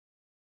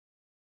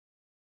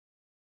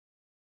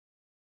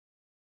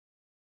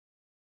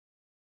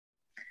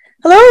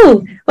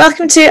Hello,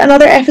 welcome to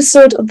another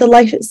episode of the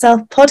Life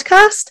Itself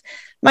podcast.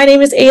 My name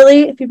is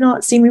Eilidh, if you've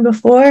not seen me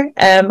before.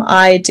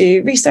 I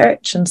do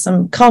research and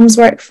some comms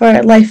work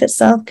for Life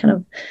Itself, kind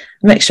of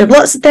a mixture of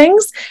lots of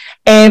things.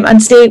 And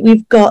today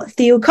we've got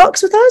Theo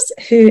with us,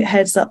 who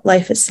heads up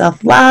Life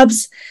Itself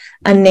Labs,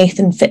 and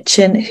Nathen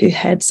Fitchen, who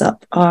heads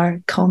up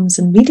our comms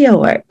and media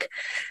work.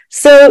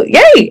 So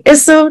yay,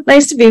 it's so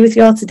nice to be with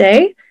you all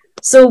today.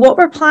 So what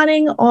we're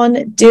planning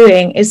on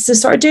doing is to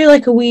sort of do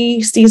like a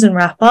wee season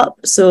wrap up.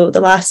 So the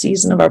last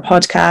season of our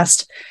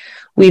podcast,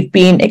 we've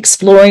been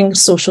exploring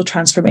social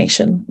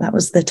transformation. That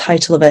was the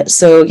title of it.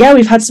 So yeah,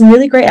 we've had some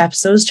really great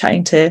episodes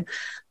chatting to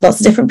lots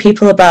of different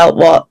people about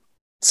what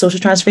social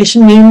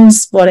transformation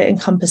means, what it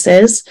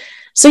encompasses.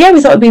 So yeah,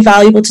 we thought it'd be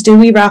valuable to do a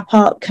wee wrap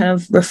up, kind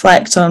of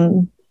reflect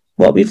on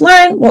what we've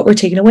learned, what we're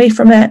taking away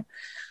from it,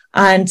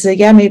 and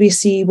maybe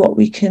see what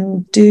we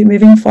can do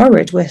moving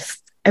forward with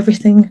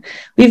everything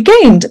we've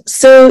gained.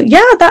 So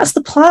yeah, that's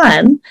the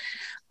plan.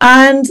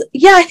 And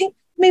yeah, I think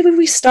maybe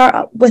we start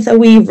up with a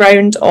wee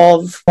round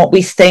of what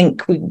we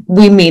think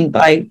we mean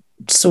by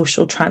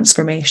social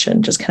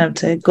transformation, just kind of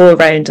to go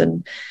around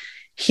and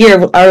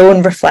hear our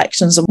own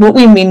reflections on what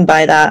we mean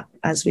by that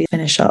as we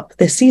finish up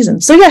this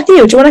season. So yeah,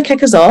 Theo, do you want to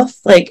kick us off?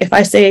 Like, if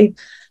I say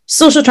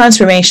social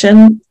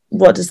transformation,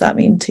 what does that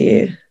mean to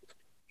you?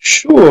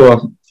 Sure.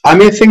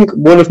 I think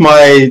one of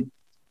my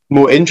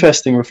more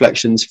interesting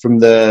reflections from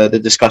the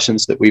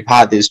discussions that we've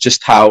had is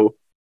just how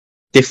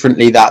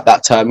differently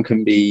that term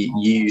can be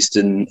used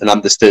and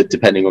understood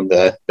depending on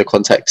the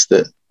context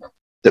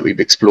that we've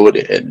explored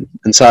it in.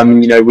 And so,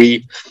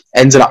 we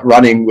ended up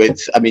running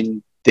with,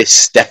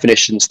 this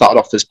definition started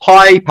off as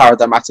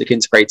paradigmatic,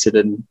 integrated,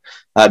 and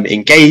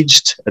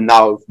engaged. And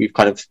now we've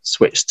kind of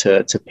switched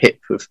to PIP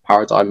with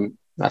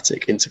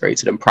paradigmatic,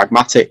 integrated, and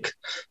pragmatic.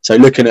 So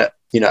looking at,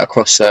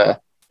 across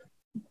a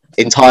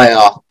entire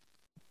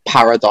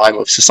paradigm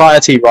of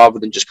society rather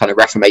than just kind of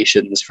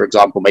reformations, for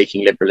example,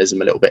 making liberalism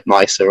a little bit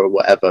nicer or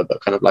whatever, but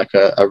kind of like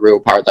a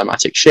real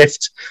paradigmatic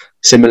shift.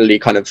 Similarly,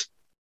 kind of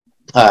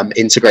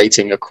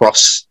integrating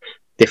across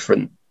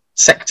different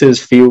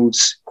sectors,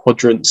 fields,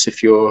 quadrants,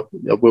 if you're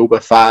a Wilbur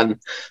fan,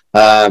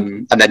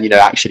 and then,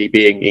 actually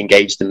being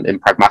engaged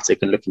and pragmatic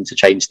and looking to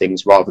change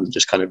things rather than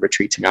just kind of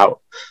retreating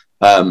out,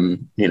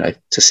 to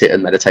sit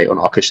and meditate on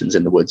our cushions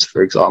in the woods,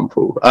 for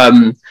example.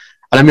 And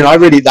I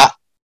really, that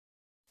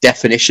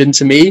definition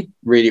to me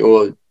really,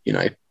 or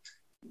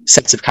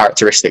sets of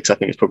characteristics, I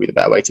think is probably the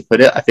better way to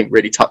put it, I think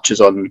really touches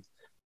on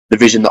the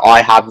vision that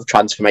I have of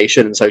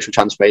transformation and social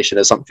transformation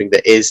as something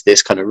that is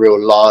this kind of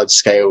real large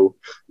scale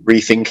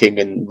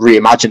rethinking and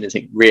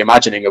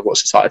reimagining of what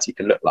society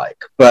can look like.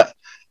 But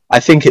I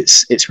think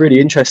it's really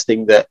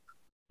interesting that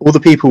all the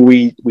people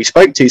we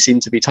spoke to seem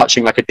to be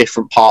touching like a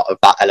different part of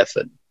that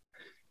elephant.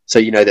 So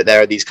that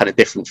there are these kind of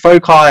different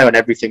foci on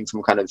everything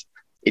from kind of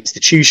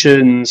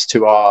institutions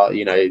to our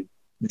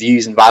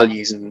views and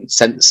values and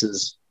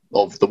senses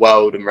of the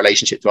world and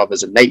relationship to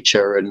others and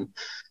nature. And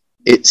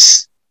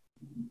it's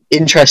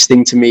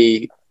interesting to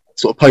me,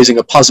 sort of posing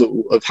a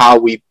puzzle of how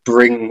we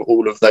bring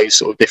all of those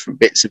sort of different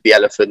bits of the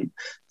elephant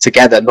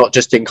together, not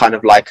just in kind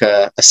of like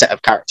a set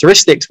of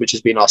characteristics, which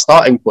has been our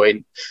starting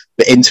point,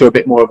 but into a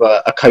bit more of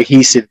a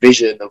cohesive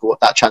vision of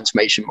what that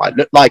transformation might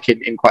look like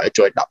in quite a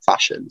joined up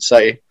fashion.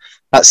 So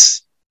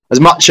that's as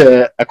much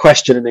a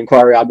question and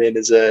inquiry I'm in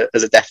as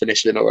a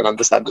definition or an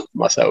understanding for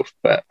myself,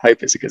 but I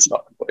hope it's a good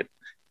starting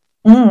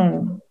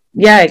point.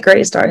 Yeah,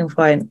 great starting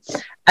point.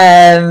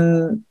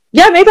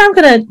 Maybe I'm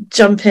going to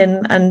jump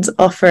in and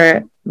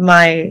offer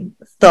my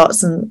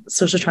thoughts on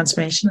social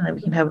transformation, and then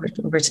we can have it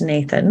over to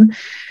Nathen.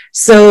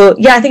 So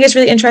yeah, I think it's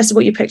really interesting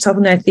what you picked up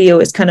on there, Theo,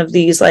 is kind of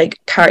these like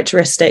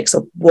characteristics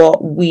of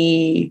what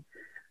we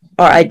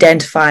are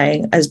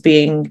identifying as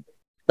being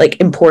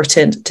like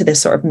important to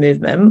this sort of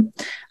movement.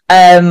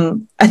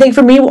 I think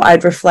for me, what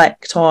I'd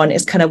reflect on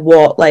is kind of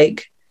what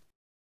like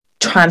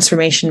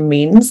transformation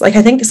means. Like,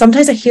 I think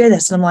sometimes I hear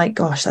this and I'm like,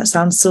 gosh, that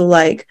sounds so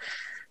like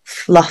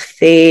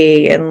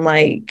fluffy and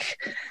like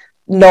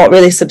not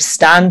really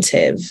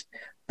substantive.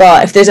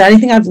 But if there's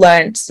anything I've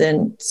learned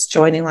since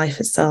joining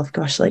Life Itself,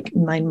 gosh, like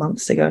 9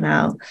 months ago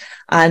now,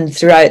 and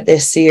throughout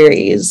this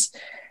series,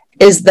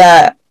 is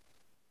that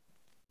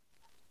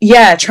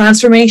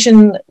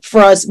transformation for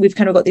us, we've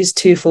kind of got these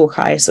two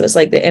foci. So it's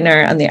like the inner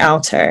and the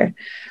outer.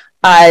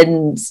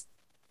 And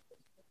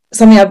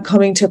something I'm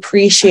coming to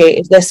appreciate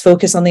is this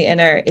focus on the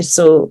inner is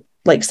so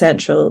like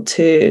central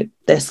to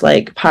this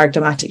like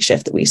paradigmatic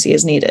shift that we see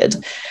as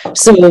needed.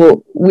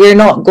 So we're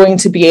not going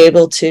to be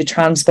able to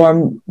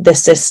transform the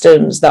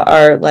systems that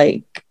are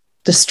like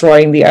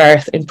destroying the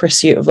earth in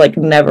pursuit of like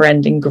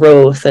never-ending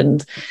growth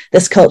and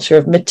this culture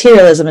of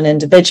materialism and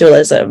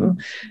individualism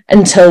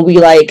until we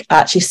like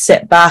actually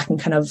sit back and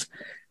kind of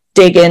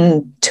dig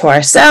into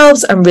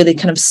ourselves and really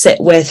kind of sit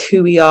with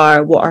who we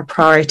are, what our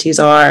priorities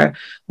are,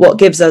 what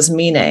gives us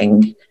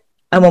meaning.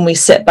 And when we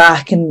sit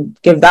back and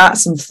give that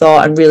some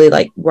thought and really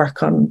like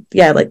work on,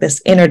 like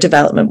this inner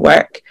development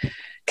work,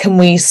 can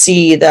we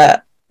see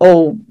that,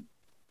 all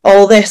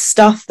this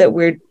stuff that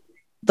we're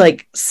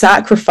like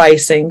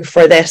sacrificing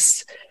for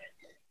this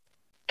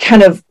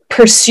kind of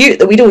pursuit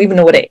that we don't even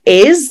know what it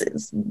is.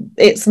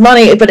 It's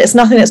money, but it's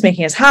nothing that's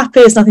making us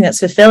happy. It's nothing that's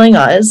fulfilling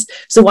us.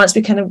 So once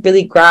we kind of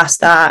really grasp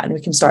that, and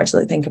we can start to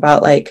like think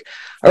about like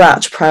our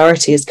actual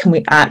priorities, can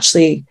we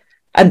actually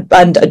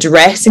and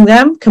addressing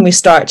them, can we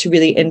start to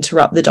really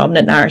interrupt the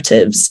dominant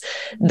narratives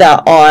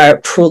that are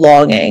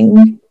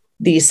prolonging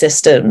these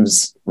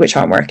systems which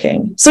aren't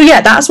working? So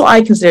yeah, that's what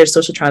I consider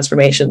social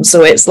transformation.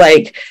 So it's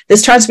like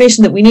this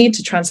transformation that we need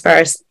to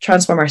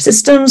transform our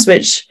systems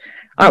which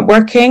aren't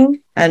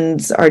working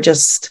and are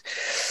just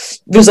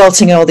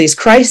resulting in all these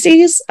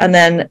crises, and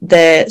then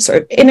the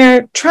sort of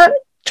inner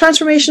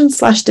transformation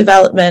 /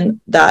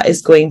 development that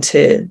is going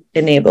to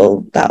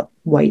enable that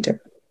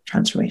wider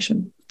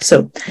transformation.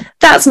 So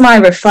that's my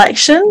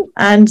reflection.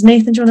 And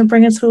Nathen, do you want to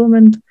bring us home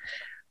and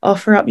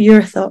offer up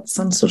your thoughts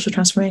on social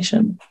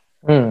transformation?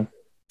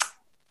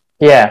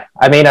 Yeah,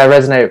 I mean, I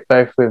resonate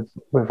both with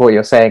what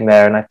you're saying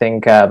there. And I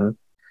think,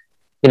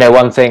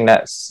 one thing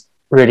that's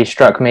really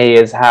struck me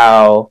is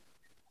how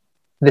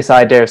this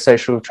idea of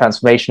social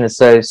transformation is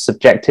so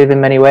subjective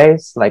in many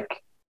ways.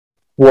 Like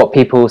what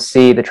people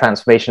see the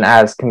transformation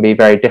as can be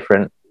very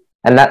different.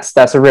 And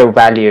that's a real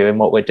value in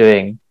what we're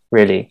doing,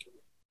 really,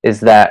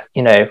 is that,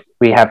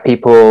 we have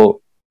people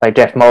like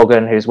Jeff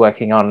Morgan, who's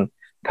working on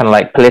kind of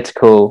like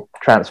political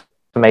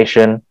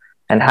transformation,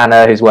 and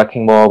Hannah, who's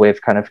working more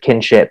with kind of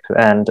kinship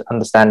and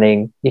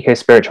understanding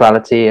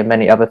eco-spirituality and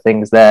many other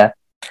things there.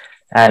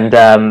 And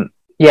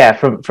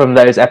from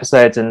those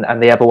episodes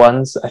and the other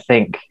ones, I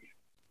think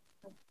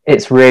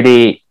it's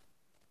really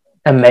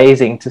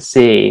amazing to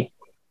see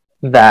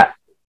that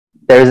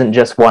there isn't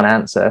just one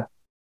answer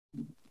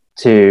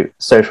to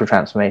social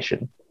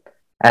transformation.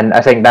 And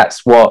I think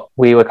that's what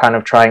we were kind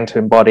of trying to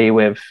embody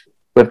with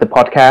the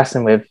podcast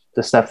and with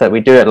the stuff that we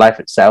do at Life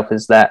Itself,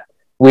 is that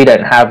we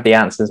don't have the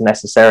answers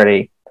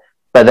necessarily,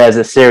 but there's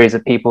a series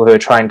of people who are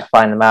trying to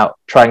find them out,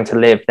 trying to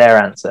live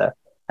their answer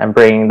and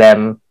bringing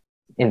them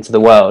into the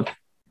world.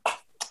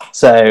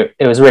 So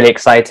it was really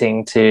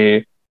exciting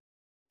to,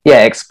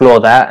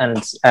 explore that.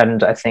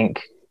 And I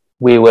think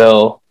we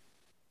will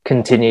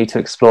continue to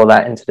explore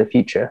that into the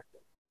future.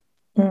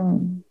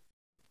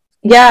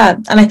 Yeah.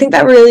 And I think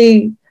that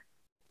really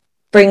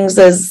brings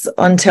us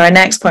onto our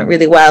next point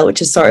really well,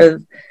 which is sort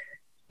of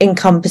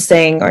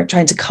encompassing or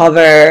trying to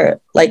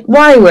cover like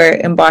why we're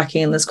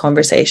embarking in this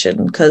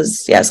conversation.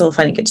 Because it's all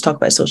fine and good to talk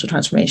about social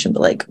transformation,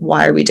 but like,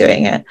 why are we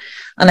doing it?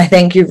 And I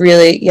think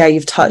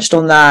you've touched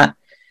on that,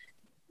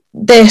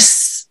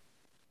 this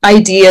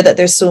idea that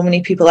there's so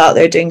many people out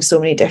there doing so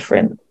many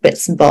different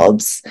bits and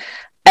bobs,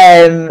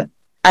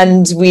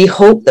 and we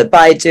hope that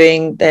by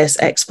doing this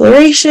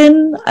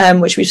exploration,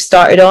 which we've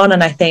started on,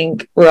 and I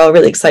think we're all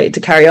really excited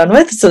to carry on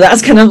with, so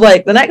that's kind of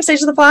like the next stage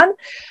of the plan,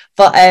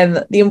 but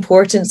the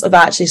importance of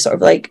actually sort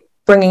of like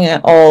bringing it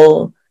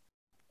all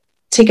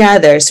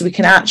together so we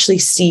can actually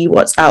see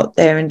what's out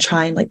there and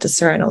try and like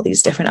discern all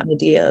these different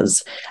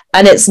ideas.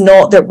 And it's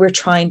not that we're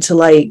trying to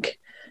like,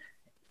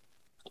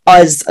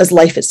 as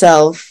Life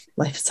Itself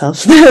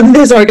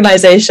this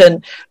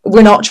organization,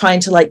 we're not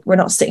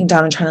sitting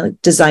down and trying to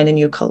like design a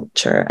new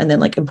culture and then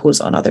like impose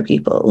it on other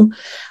people,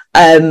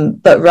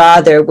 but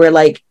rather we're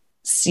like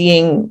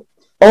seeing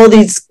all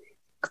these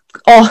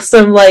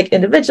awesome like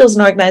individuals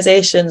and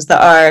organizations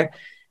that are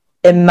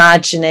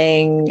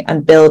imagining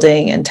and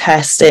building and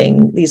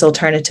testing these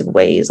alternative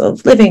ways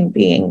of living,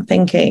 being,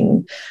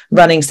 thinking,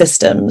 running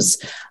systems.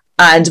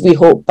 And we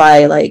hope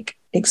by like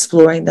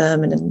exploring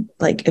them and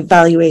like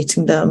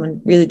evaluating them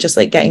and really just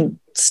like getting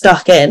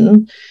stuck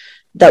in,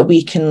 that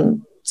we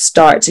can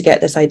start to get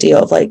this idea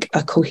of like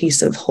a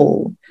cohesive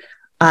whole.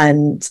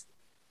 And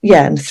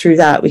through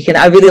that we can,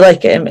 I really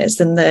like it, it's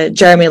in the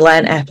Jeremy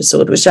Lent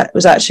episode, which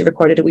was actually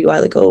recorded a wee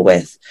while ago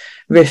with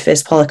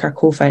Rufus Pollock, our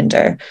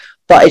co-founder,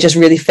 but it just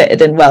really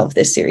fitted in well with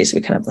this series, so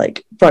we kind of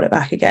like brought it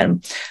back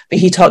again. But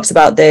he talks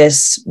about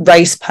this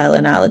rice pile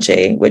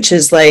analogy, which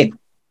is like,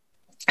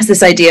 it's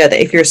this idea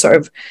that if you're sort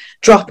of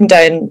dropping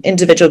down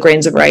individual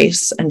grains of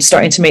rice and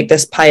starting to make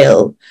this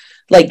pile,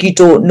 like you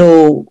don't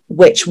know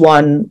which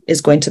one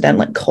is going to then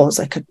like cause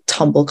like a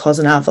tumble, cause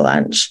an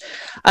avalanche.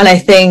 And I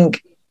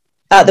think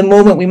at the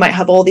moment we might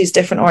have all these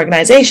different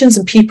organizations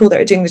and people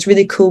that are doing this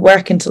really cool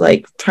work into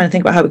like trying to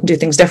think about how we can do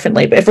things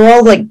differently. But if we're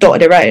all like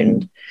dotted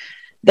around,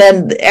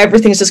 then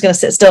everything's just going to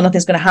sit still,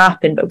 nothing's going to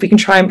happen. But if we can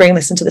try and bring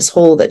this into this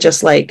whole that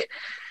just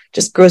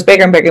grows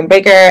bigger and bigger and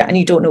bigger, and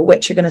you don't know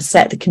which are going to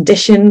set the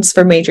conditions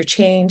for major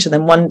change, and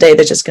then one day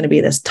there's just going to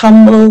be this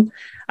tumble.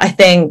 I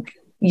think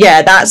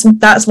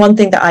that's one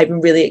thing that I've been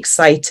really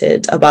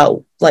excited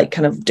about, like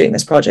kind of doing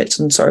this project,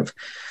 and sort of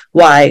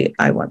why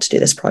I want to do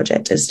this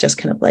project is just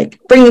kind of like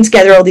bringing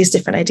together all these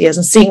different ideas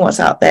and seeing what's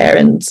out there.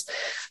 And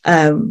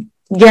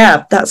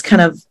that's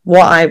kind of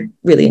what I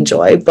really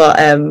enjoy. But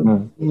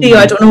Theo,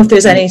 I don't know if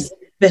there's any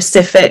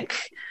specific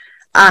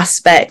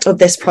aspect of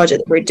this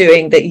project that we're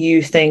doing that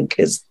you think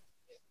is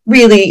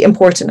really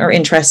important or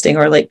interesting,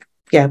 or like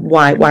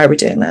why are we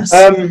doing this?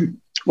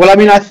 Well, I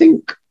mean, I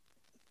think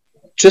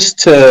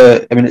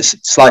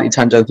it's slightly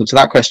tangential to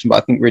that question, but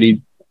I think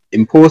really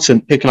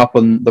important, picking up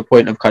on the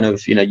point of kind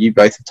of, you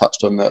both have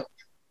touched on that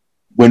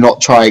we're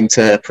not trying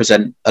to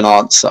present an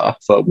answer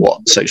for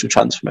what social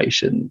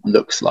transformation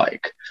looks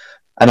like.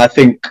 And I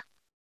think,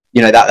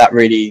 you know, that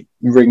really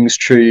rings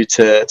true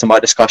to my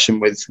discussion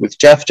with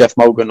Jeff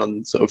Mulgan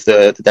on sort of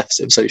the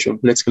deficit of social and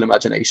political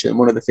imagination.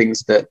 One of the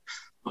things that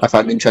I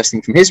found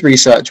interesting from his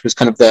research was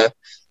kind of the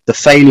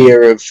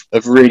failure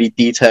of really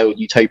detailed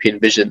utopian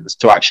visions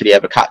to actually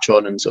ever catch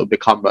on and sort of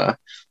become a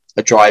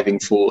driving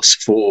force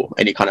for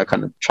any kind of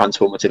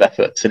transformative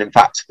efforts. And in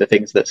fact, the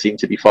things that seem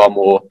to be far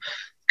more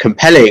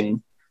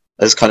compelling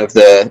as kind of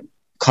the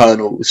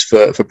kernels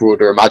for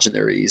broader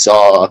imaginaries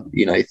are,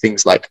 you know,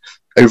 things like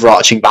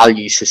overarching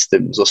value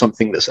systems, or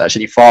something that's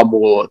actually far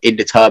more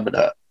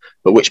indeterminate,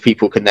 but which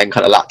people can then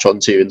kind of latch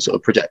onto and sort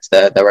of project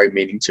their own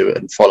meaning to it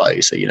and follow.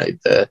 So, you know,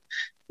 the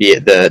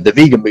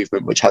vegan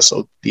movement, which has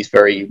sort of these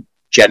very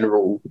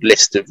general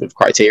list of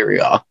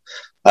criteria,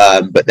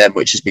 but then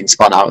which has been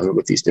spun out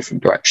with these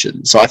different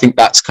directions. So I think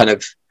that's kind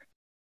of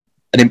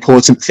an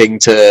important thing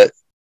to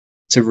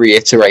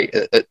reiterate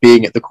at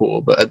being at the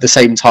core. But at the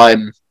same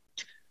time,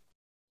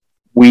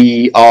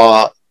 we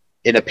are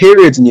in a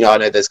period, and, you know, I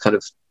know there's kind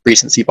of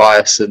recency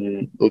bias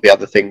and all the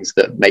other things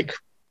that make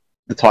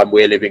the time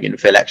we're living in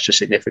feel extra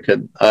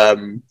significant,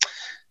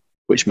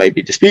 which may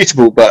be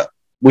disputable, but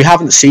we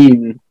haven't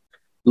seen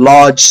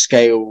large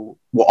scale,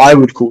 what I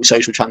would call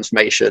social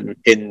transformation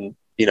in,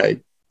 you know,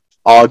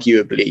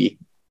 arguably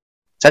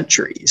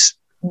centuries.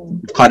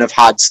 We've kind of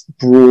had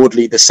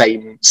broadly the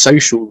same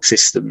social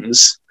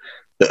systems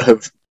that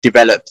have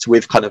developed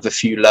with kind of a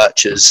few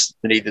lurches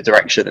in either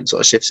direction and sort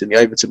of shifts in the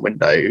Overton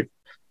window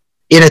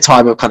in a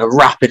time of kind of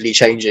rapidly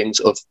changing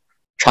sort of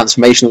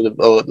transformational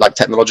or like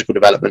technological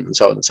development and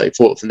so on and so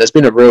forth. And there's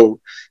been a real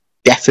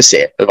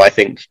deficit of, I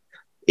think,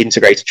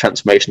 integrated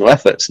transformational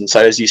efforts. And so,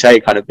 as you say,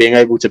 kind of being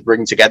able to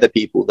bring together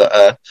people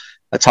that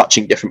are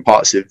touching different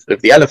parts of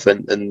the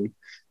elephant and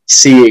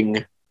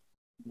seeing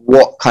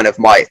what kind of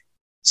might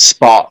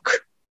spark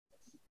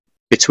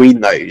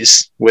between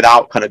those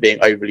without kind of being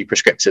overly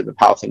prescriptive of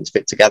how things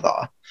fit together,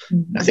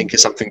 I think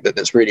is something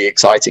that's really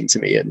exciting to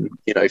me, and,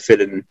 you know,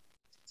 filling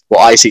what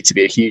I see to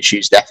be a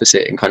huge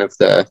deficit in kind of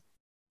the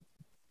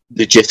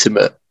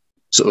legitimate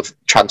sort of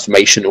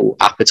transformational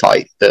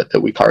appetite that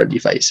we currently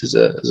face as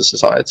a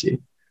society.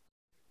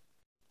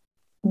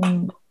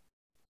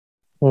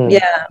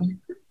 Yeah.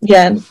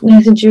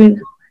 Nathen, do you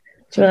wanna...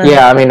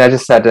 Yeah, I mean, I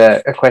just had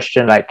a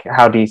question, like,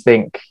 how do you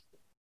think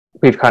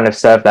we've kind of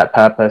served that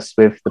purpose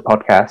with the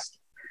podcast?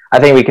 I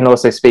think we can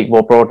also speak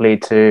more broadly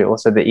to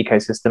also the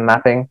ecosystem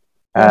mapping.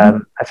 I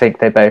think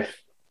they both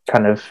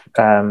kind of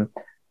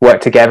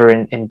work together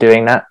in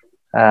doing that.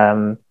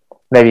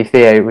 Maybe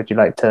Theo, would you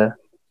like to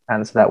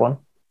answer that one?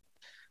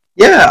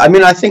 Yeah, I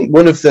mean, I think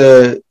one of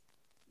the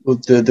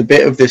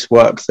bit of this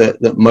work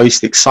that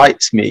most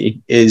excites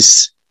me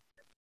is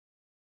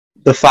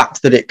the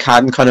fact that it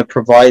can kind of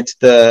provide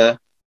the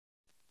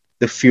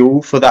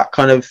fuel for that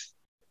kind of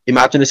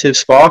imaginative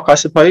spark, I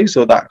suppose,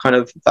 or that kind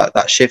of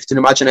that shift in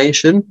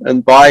imagination.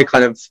 And by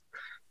kind of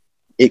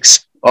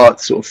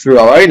sort of through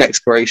our own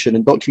exploration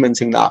and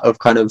documenting that of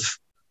kind of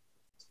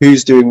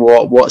who's doing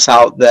what's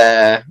out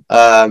there,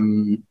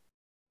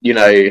 you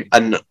know,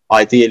 and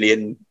ideally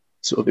and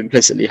sort of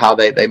implicitly how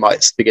they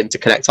might begin to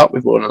connect up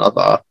with one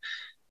another,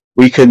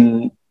 we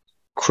can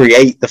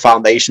create the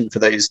foundation for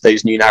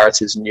those new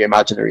narratives and new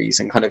imaginaries,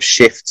 and kind of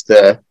shift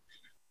the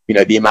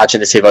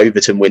imaginative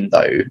Overton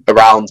window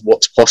around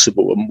what's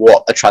possible and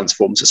what a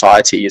transformed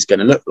society is going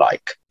to look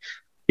like.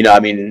 You know, I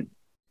mean,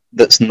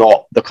 that's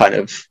not the kind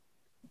of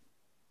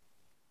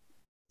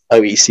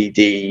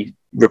OECD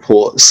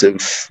reports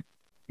of,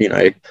 you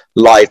know,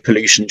 live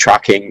pollution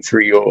tracking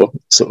through your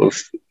sort of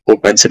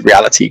augmented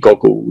reality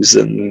goggles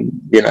and,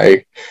 you know,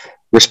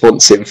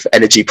 responsive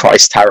energy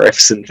price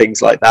tariffs and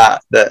things like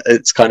that. That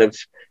it's kind of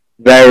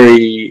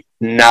very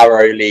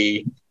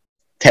narrowly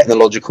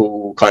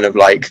technological, kind of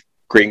like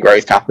green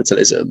growth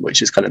capitalism,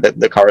 which is kind of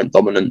the current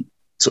dominant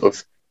sort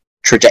of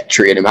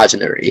trajectory and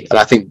imaginary. And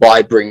I think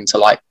by bringing to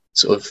light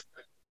sort of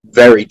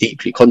very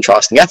deeply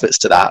contrasting efforts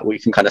to that, we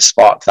can kind of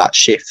spark that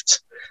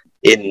shift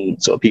in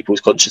sort of people's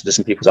consciousness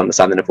and people's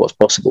understanding of what's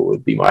possible,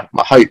 would be my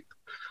hope.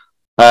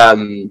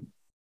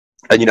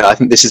 And, you know, I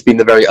think this has been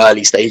the very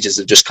early stages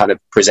of just kind of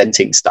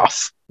presenting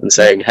stuff and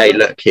saying, hey,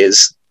 look,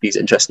 here's these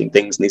interesting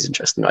things and these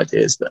interesting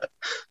ideas that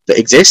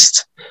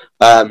exist.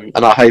 And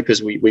I hope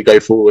as we go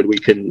forward, we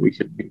can move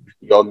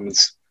beyond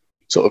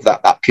sort of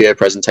that pure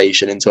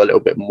presentation into a little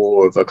bit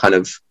more of a kind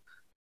of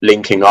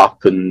linking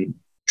up and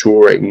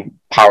drawing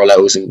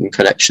parallels and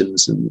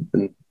connections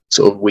and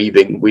sort of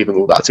weaving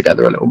all that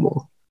together a little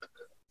more.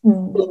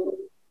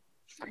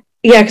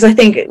 Yeah, because I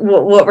think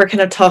what we're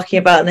kind of talking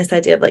about in this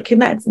idea of like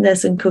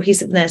connectedness and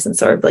cohesiveness and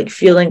sort of like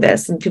fueling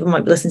this, and people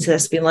might be listening to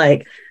this being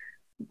like,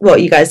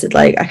 what you guys did,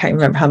 like, I can't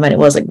remember how many it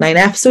was, like 9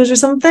 episodes or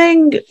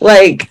something,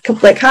 like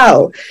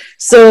how?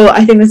 So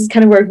I think this is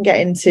kind of where we can get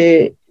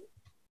into.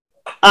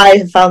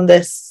 I found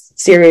this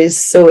series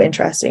so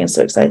interesting and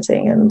so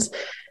exciting and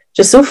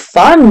just so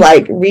fun,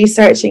 like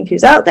researching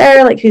who's out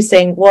there, like who's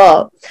saying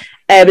what.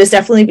 But it's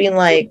definitely been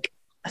like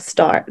a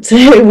start.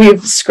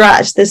 We've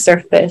scratched the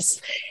surface.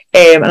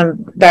 And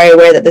I'm very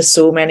aware that there's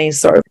so many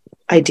sort of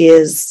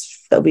ideas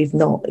that we've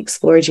not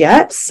explored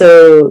yet.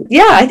 So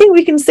yeah, I think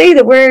we can say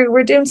that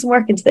we're doing some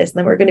work into this, and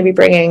then we're going to be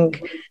bringing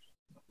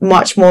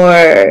much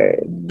more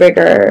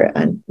rigor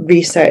and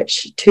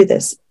research to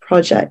this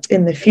project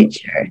in the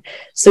future.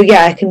 So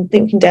yeah, I think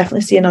we can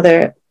definitely see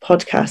another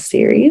podcast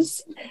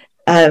series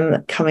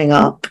coming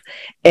up.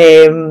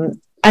 And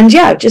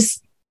yeah,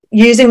 just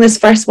using this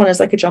first one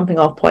as like a jumping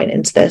off point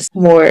into this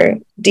more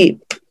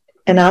deep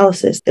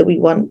analysis that we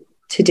want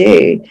to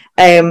do,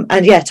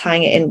 and yeah,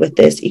 tying it in with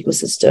this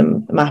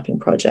ecosystem mapping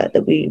project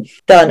that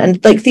we've done.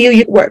 And like Theo,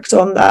 you worked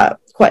on that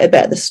quite a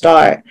bit at the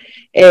start.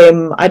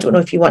 I don't know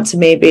if you want to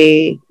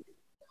maybe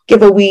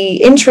give a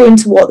wee intro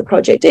into what the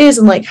project is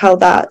and like how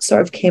that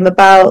sort of came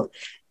about,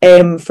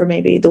 for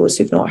maybe those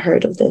who've not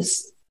heard of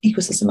this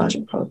ecosystem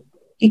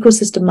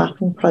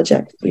mapping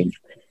project.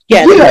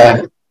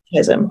 Yeah.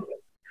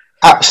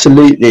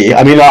 Absolutely.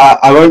 I mean,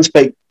 I won't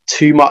speak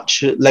too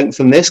much at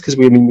length on this because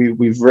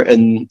we've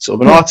written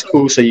sort of an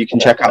article, so you can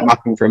check out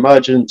Mapping for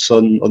Emergence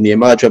on the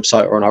Emerge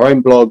website or on our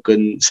own blog,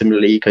 and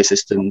similarly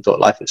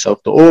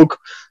ecosystem.lifeitself.org,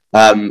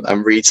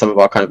 and read some of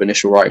our kind of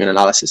initial writing and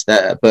analysis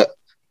there. But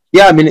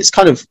yeah, I mean, it's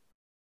kind of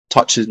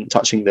touching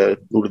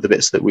all of the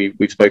bits that we've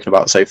spoken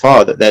about so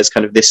far, that there's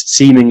kind of this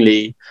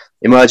seemingly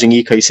emerging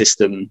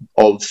ecosystem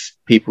of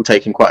people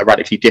taking quite a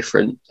radically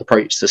different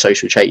approach to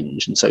social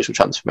change and social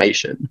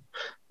transformation,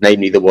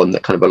 namely the one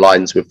that kind of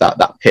aligns with that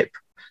PIP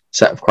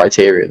set of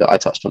criteria that I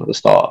touched on at the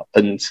start.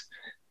 And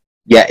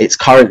yeah, it's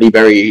currently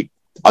very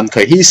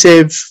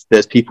uncohesive.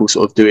 There's people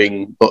sort of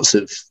doing lots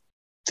of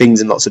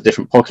things in lots of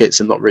different pockets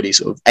and not really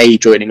sort of A,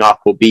 joining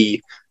up, or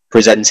B,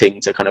 presenting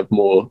to kind of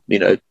more,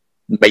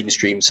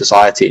 mainstream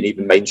society and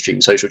even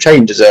mainstream social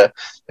change as a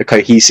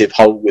cohesive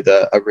whole with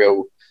a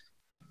real,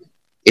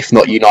 if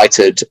not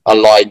united,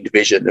 aligned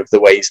vision of the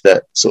ways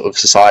that sort of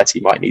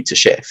society might need to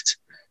shift.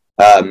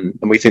 And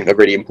we think a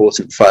really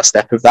important first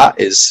step of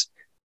that is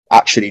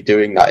actually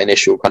doing that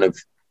initial kind of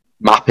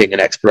mapping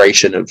and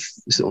exploration of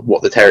sort of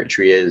what the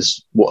territory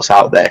is, what's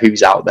out there,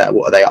 who's out there,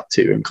 what are they up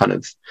to, and kind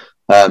of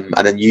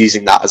and then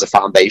using that as a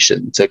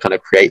foundation to kind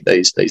of create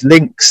those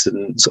links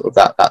and sort of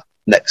that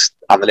next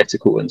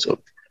analytical and sort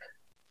of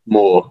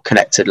more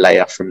connected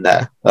layer from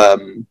there.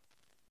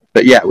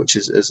 But yeah, which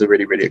is a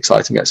really, really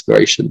exciting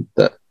exploration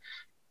that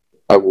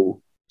I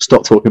will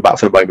stop talking about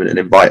for the moment and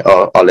invite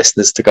our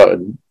listeners to go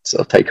and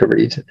sort of take a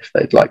read if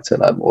they'd like to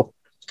learn more.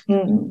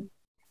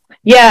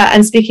 Yeah,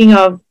 and speaking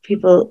of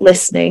people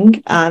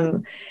listening,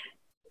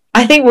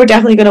 I think we're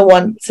definitely going to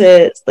want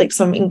to like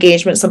some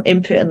engagement, some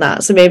input in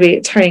that. So maybe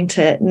turning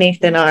to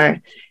Nathen,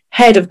 our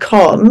head of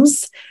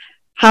comms,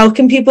 how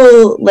can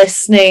people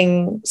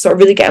listening sort of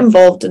really get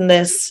involved in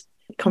this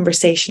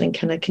conversation and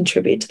kind of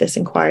contribute to this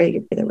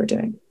inquiry that we're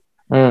doing?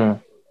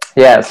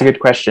 Yeah, it's a good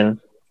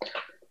question.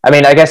 I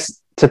mean, I guess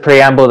to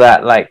preamble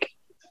that, like,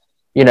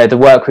 the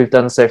work we've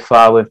done so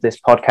far with this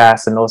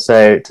podcast and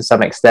also to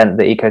some extent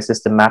the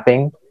ecosystem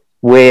mapping,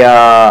 we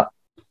are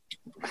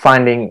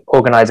finding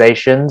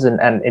organizations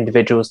and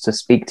individuals to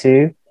speak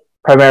to,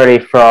 primarily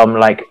from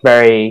like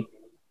very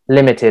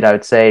limited, I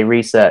would say,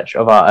 research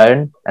of our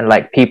own, and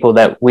like people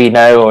that we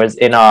know or is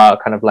in our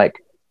kind of like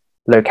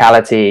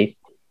locality,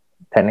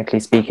 technically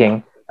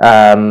speaking.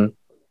 And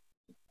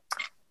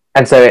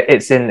so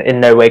it's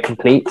in no way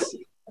complete.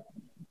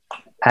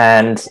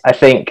 And I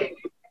think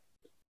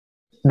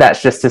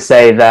that's just to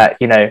say that,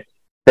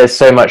 there's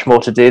so much more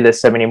to do. There's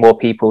so many more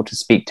people to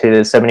speak to.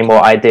 There's so many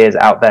more ideas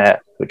out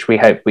there, which we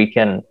hope we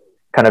can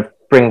kind of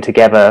bring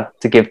together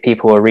to give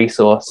people a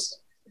resource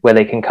where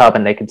they can come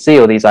and they can see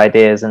all these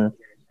ideas and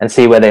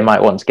see where they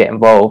might want to get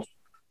involved.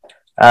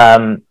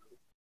 And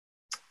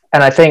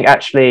I think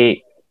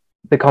actually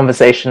the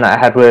conversation that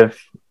I had with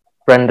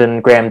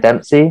Brendan Graham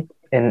Dempsey,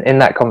 in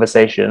that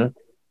conversation,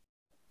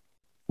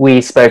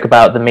 we spoke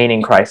about the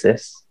meaning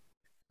crisis.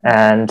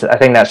 And I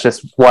think that's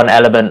just one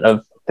element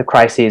of the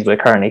crises we're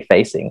currently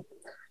facing.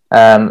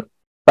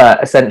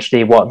 But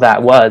essentially what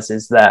that was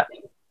is that,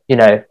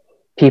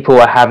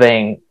 people are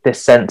having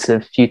this sense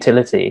of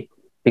futility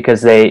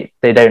because they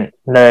don't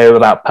know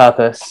about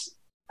purpose.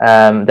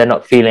 They're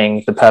not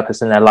feeling the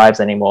purpose in their lives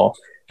anymore.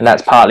 And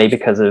that's partly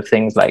because of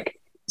things like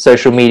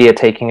social media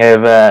taking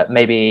over,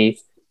 maybe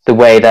the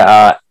way that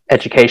our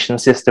education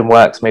system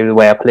works, maybe the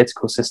way our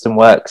political system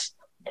works.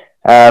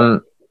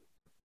 But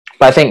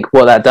I think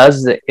what that does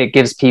is it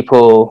gives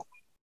people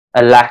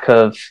a lack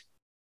of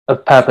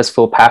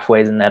purposeful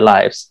pathways in their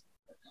lives.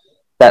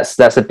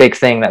 That's a big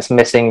thing that's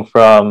missing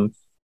from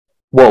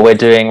what we're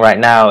doing right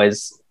now.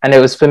 And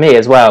it was for me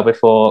as well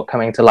before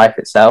coming to Life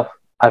Itself.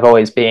 I've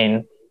always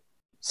been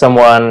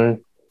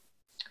someone,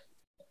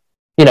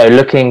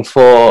 looking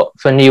for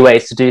new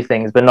ways to do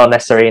things, but not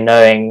necessarily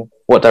knowing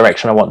what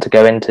direction I want to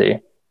go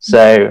into.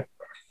 So,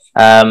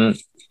 and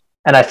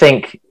I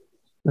think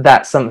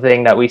that's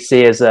something that we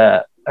see as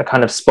a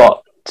kind of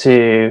spot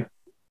to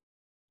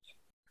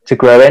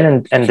grow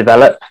in and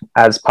develop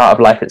as part of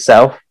Life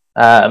Itself.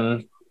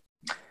 And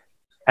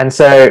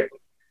so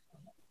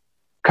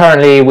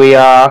currently we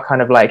are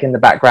kind of like in the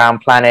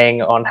background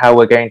planning on how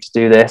we're going to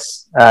do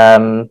this.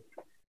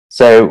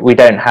 So we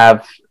don't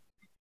have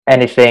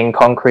anything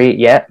concrete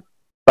yet,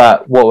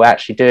 but what we're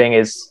actually doing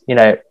is, you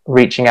know,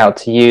 reaching out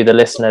to you, the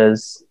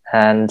listeners,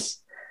 and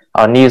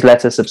our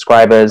newsletter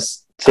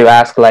subscribers to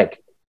ask,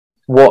 like,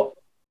 what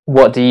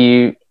do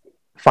you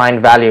find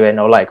value in,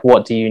 or like,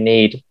 what do you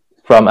need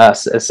from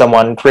us as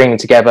someone bringing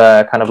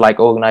together kind of like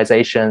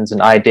organizations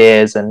and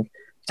ideas and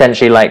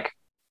potentially like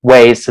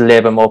ways to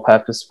live a more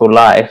purposeful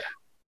life.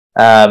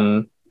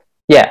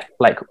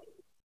 Like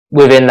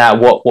within that,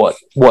 what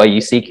are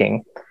you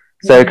seeking?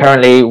 So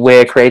currently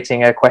we're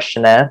creating a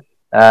questionnaire,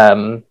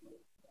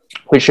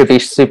 which should be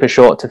super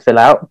short to fill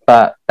out,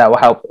 but that will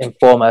help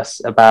inform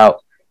us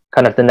about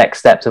kind of the next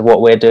steps of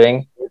what we're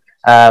doing.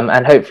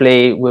 And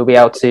hopefully we'll be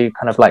able to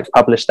kind of like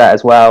publish that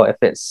as well if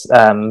it's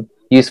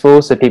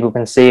useful, so people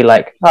can see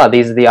like, oh,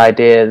 these are the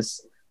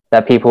ideas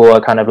that people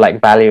are kind of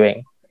like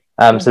valuing.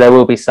 So there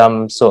will be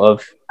some sort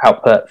of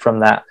output from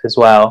that as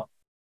well.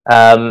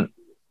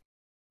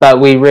 But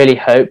we really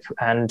hope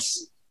and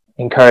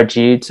encourage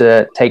you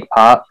to take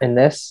part in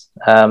this.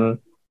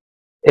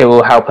 It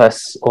will help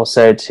us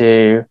also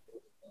to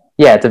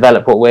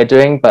develop what we're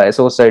doing, but it's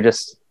also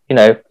just, you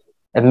know,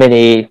 a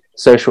mini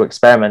social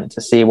experiment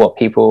to see what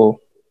people,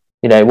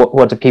 you know,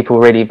 what do people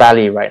really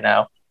value right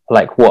now,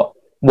 like what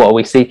are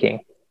we seeking.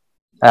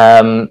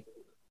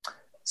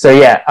 So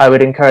yeah, I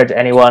would encourage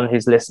anyone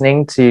who's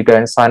listening to go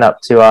and sign up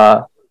to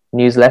our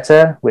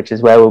newsletter, which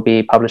is where we'll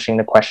be publishing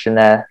the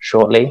questionnaire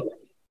shortly.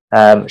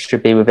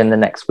 Should be within the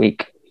next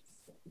week.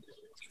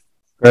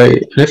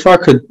 Great. And if I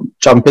could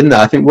jump in there,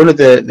 I think one of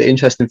the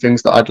interesting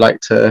things that I'd like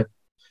to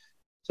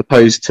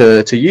pose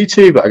to you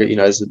two, but you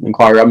know, as an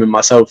inquiry I'm in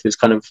myself, is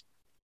kind of,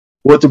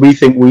 what do we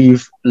think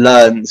we've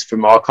learned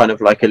from our kind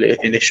of like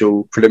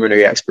initial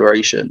preliminary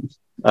exploration?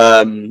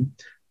 I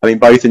mean,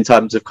 both in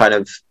terms of kind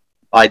of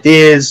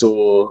ideas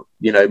or,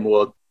 you know,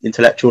 more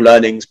intellectual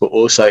learnings, but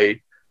also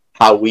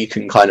how we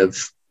can kind of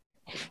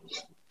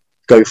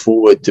go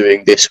forward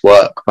doing this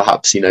work,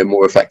 perhaps, you know,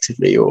 more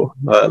effectively, or,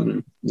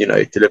 you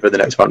know, deliver the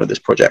next round of this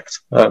project.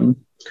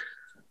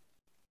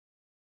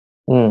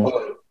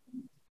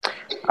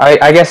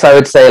 I guess I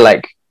would say,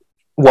 like,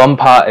 one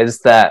part is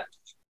that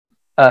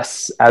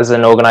us as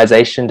an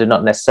organization do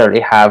not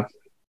necessarily have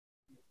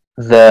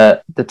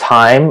the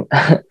time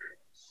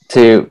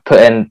to put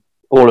in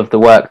all of the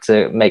work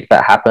to make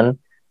that happen.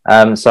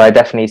 So I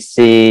definitely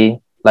see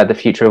like the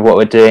future of what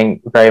we're doing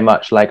very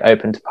much like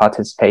open to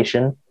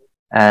participation,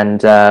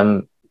 and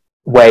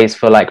ways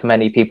for like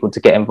many people to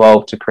get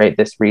involved to create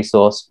this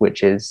resource,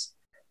 which is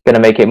going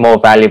to make it more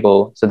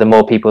valuable. So the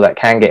more people that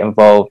can get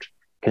involved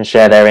can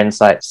share their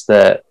insights,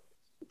 the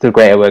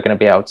greater we're going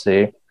to be able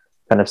to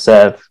kind of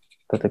serve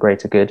for the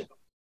greater good.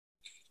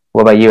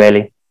 What about you,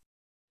 Eilidh?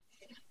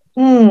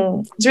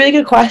 It's a really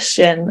good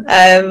question.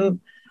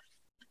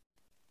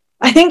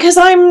 I think because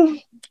I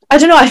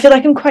don't know, I feel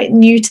like I'm quite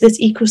new to this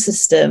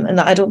ecosystem, and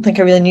I don't think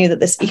I really knew that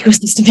this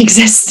ecosystem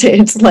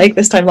existed like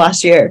this time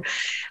last year.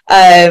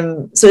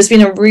 So it's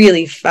been a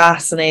really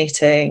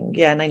fascinating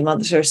 9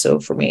 months or so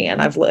for me, and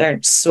I've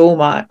learned so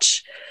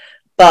much.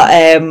 But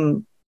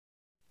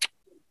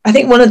I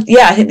think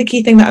I think the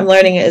key thing that I'm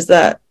learning is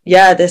that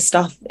this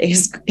stuff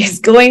is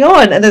going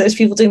on, and that there's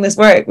people doing this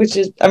work, which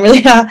is I'm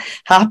really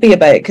happy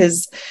about,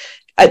 because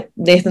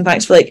Nathen,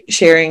 thanks for like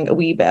sharing a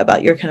wee bit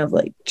about your kind of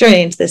like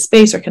journey into this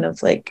space, or kind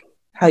of like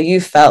how you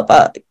felt.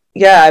 But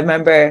I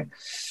remember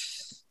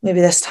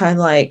maybe this time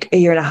like a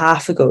year and a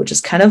half ago,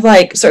 just kind of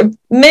like sort of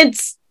mid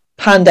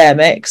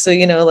pandemic, so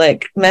you know,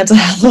 like mental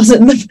health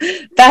wasn't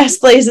the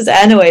best places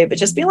anyway, but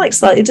just being like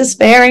slightly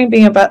despairing,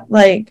 being about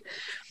like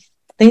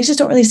things just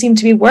don't really seem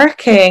to be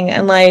working.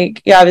 And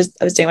like I was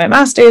doing my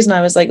master's, and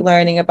I was like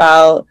learning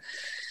about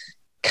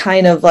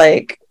kind of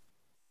like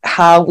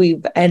how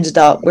we've ended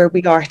up where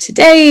we are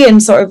today,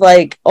 and sort of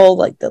like all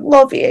like the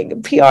lobbying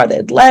and PR that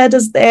had led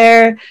us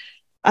there,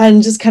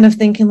 and just kind of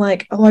thinking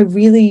like, oh, I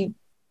really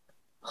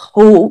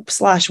hope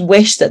 /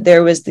 wish that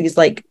there was these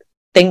like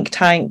think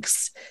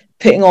tanks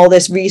putting all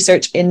this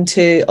research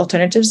into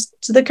alternatives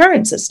to the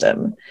current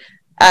system.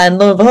 And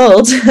lo and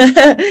behold,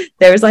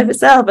 there was Life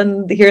Itself,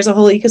 and here's a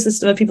whole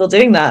ecosystem of people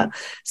doing that.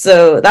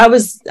 So that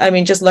was, I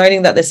mean, just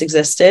learning that this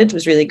existed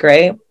was really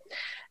great.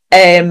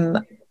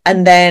 And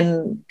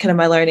then kind of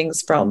my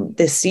learnings from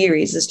this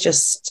series is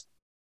just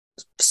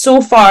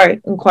so far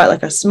in quite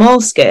like a small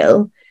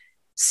scale,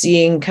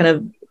 seeing kind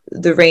of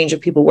the range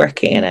of people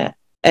working in it.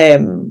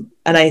 And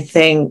I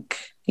think,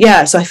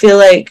 so I feel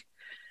like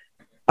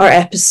our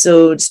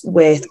episodes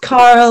with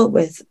Carl,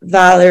 with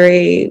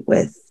Valerie,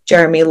 with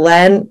Jeremy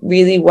Lent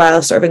really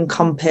well sort of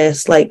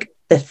encompass like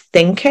the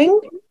thinking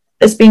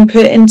that's being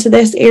put into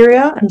this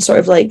area, and sort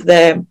of like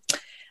and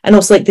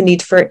also like the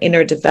need for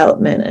inner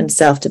development and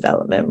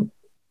self-development,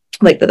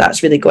 like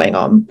that's really going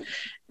on.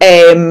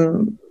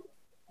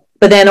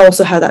 But then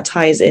also how that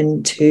ties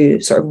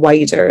into sort of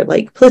wider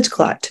like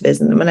political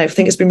activism. And I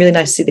think it's been really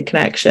nice to see the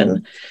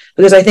connection,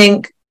 because I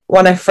think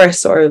when I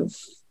first sort of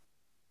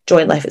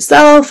joined Life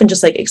Itself and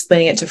just like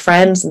explaining it to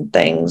friends and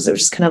things, it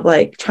was just kind of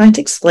like trying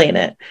to explain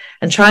it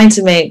and trying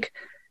to make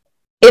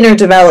inner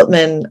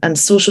development and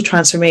social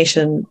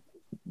transformation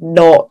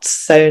not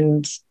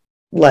sound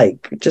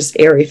like just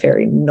airy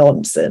fairy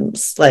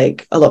nonsense.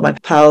 Like a lot of my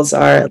pals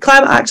are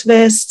climate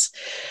activists,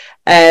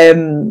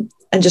 and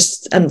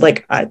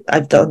like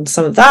I've done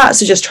some of that,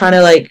 so just trying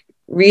to like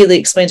really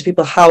explain to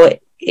people how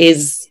it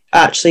is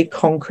actually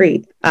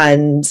concrete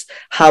and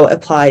how it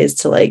applies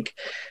to like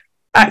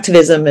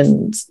activism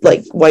and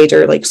like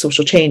wider like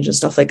social change and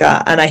stuff like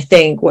that. And I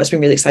think what's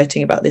been really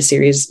exciting about this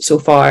series so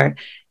far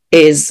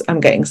is I'm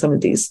getting some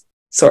of these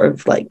sort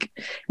of like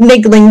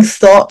niggling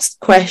thoughts,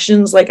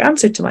 questions like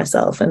answered to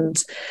myself,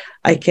 and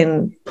I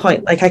can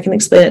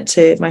explain it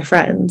to my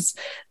friends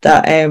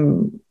that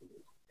kind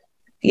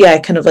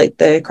of like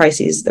the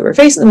crises that we're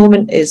facing at the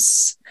moment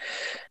is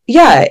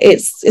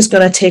it's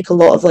going to take a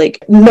lot of like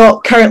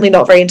not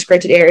very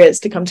integrated areas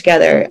to come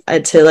together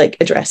to like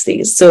address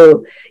these.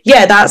 So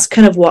that's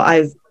kind of what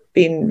I've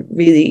been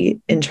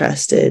really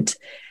interested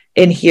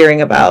in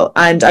hearing about,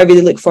 and I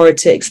really look forward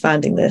to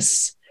expanding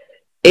this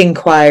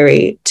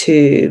inquiry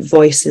to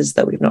voices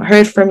that we've not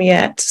heard from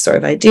yet, sort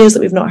of ideas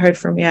that we've not heard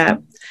from yet.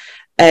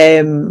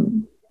 But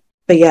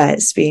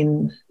it's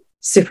been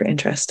super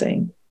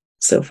interesting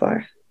so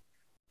far.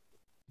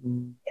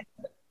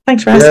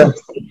 Thanks for asking.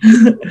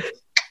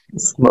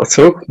 Not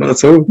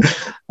at all.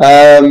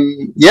 I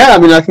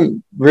mean, I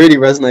can really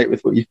resonate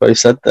with what you've both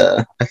said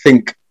there. I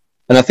think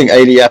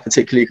Eilidh,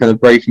 particularly kind of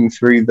breaking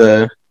through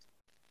the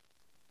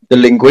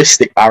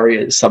linguistic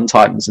barriers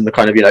sometimes, and the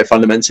kind of,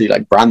 fundamentally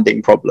like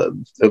branding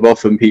problem of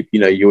often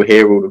people, you'll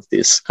hear all of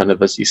this kind of,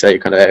 as you say,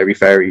 kind of airy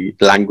fairy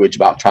language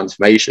about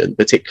transformation,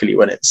 particularly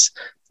when it's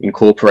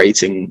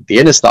incorporating the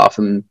inner stuff,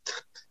 and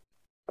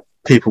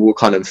people will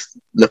kind of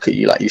look at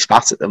you like you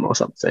spat at them or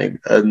something.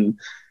 And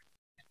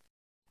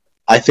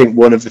I think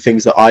one of the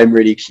things that I'm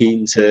really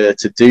keen to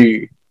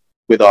do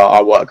with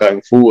our work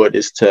going forward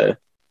is to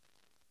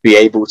be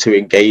able to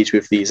engage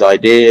with these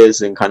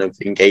ideas and kind of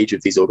engage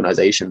with these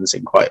organizations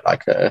in quite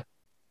like a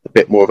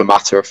bit more of a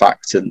matter of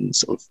fact and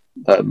sort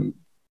of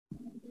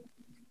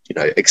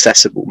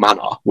accessible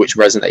manner,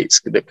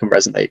 that can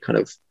resonate kind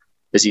of,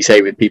 as you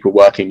say, with people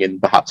working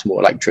in perhaps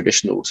more like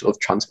traditional sort of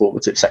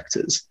transformative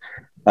sectors,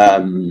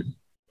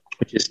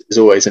 which is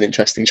always an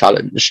interesting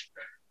challenge.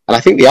 And I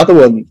think the other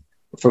one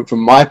from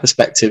my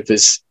perspective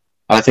is,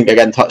 and I think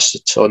again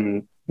touched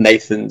on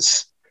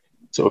Nathen's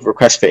sort of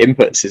request for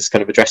inputs, is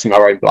kind of addressing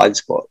our own blind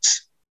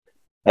spots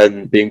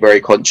and being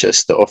very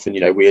conscious that often,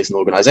 we as an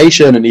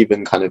organization and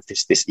even kind of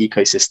this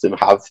ecosystem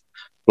have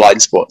blind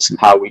spots, and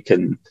how we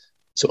can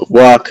sort of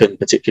work and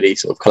particularly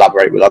sort of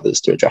collaborate with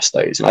others to address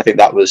those. And I think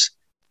that was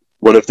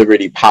one of the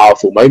really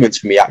powerful moments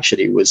for me,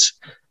 actually, was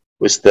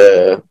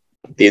the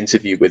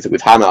interview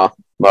with Hannah,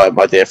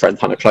 my dear friend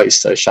Hannah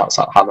Close, so shouts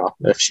out Hannah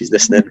if she's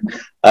listening,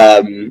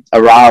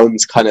 around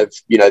kind of,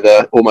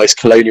 the almost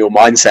colonial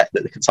mindset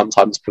that can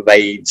sometimes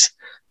pervade,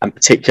 and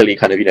particularly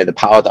kind of, the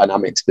power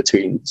dynamics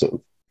between sort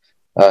of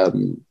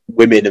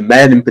women and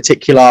men in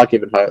particular,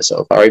 given her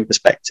sort of her own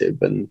perspective,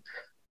 and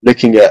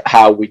looking at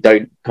how we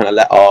don't kind of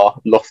let our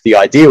lofty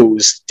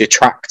ideals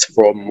detract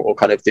from or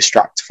kind of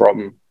distract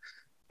from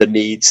the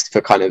needs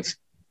for kind of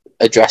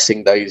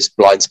addressing those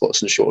blind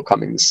spots and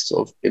shortcomings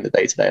sort of in the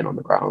day-to-day and on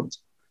the ground.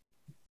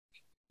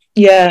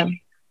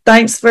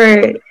 Thanks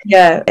for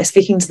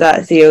speaking to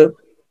that, Theo.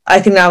 I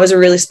think that was a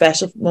really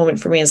special moment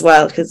for me as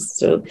well,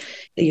 because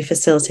you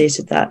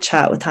facilitated that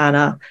chat with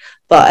Hannah,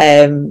 but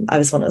I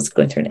was one that was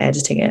going through and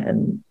editing it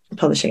and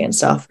publishing it and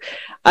stuff,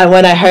 and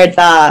when I heard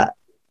that,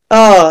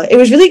 it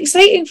was really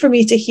exciting for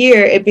me to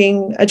hear it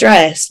being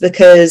addressed,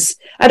 because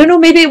I don't know,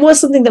 maybe it was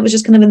something that was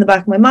just kind of in the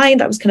back of my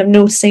mind. I was kind of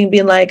noticing,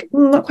 being like,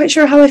 I'm not quite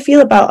sure how I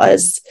feel about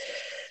us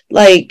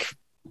like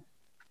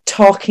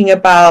talking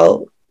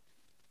about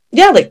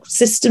like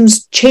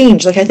systems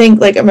change. Like I think,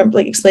 like I remember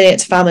like explaining it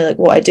to family, like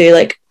what I do,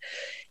 like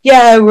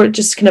we're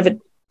just kind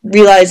of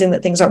realizing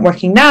that things aren't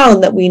working now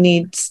and that we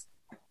need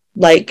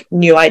like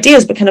new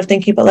ideas, but kind of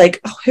thinking about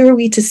like, who are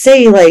we to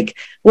say like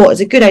what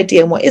is a good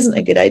idea and what isn't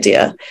a good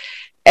idea.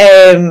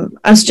 And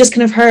so just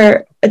kind of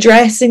her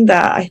addressing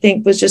that, I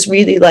think, was just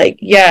really like,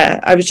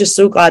 I was just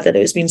so glad that it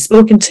was being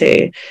spoken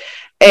to.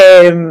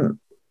 And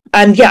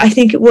I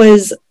think it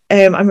was,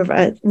 I remember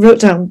I wrote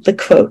down the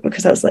quote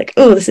because I was like,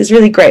 this is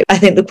really great. I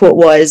think the quote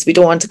was, "We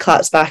don't want to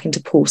collapse back into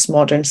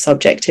postmodern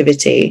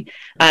subjectivity,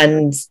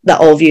 and that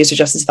all views are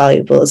just as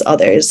valuable as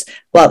others,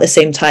 while at the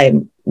same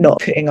time not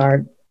putting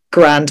our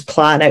grand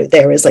plan out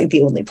there as like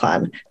the only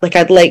plan." Like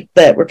I'd like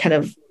that we're kind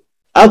of,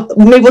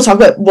 maybe we'll talk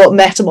about what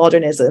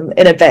metamodernism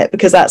in a bit,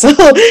 because that's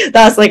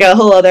like a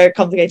whole other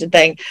complicated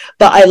thing.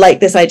 But I like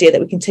this idea that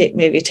we can take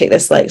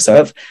this like sort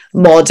of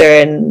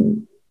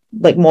modern,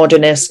 like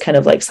modernist kind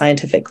of like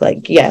scientific,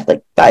 like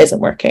like that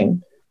isn't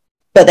working,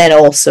 but then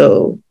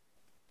also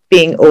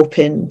being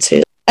open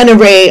to an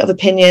array of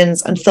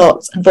opinions and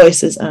thoughts and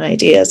voices and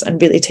ideas, and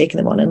really taking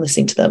them on and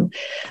listening to them.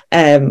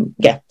 So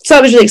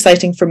that was really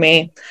exciting for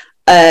me.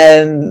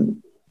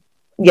 And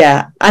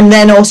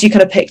then also you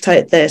kind of picked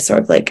out the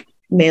sort of like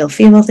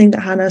male-female thing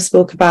that Hannah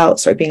spoke about,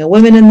 sort of being a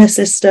woman in this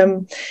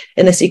system,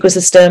 in this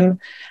ecosystem.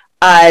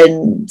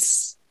 And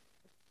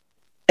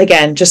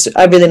again, just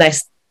a really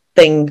nice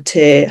thing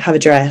to have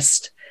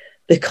addressed,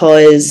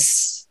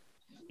 because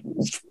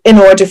in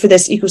order for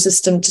this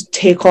ecosystem to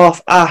take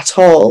off at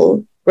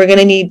all, we're going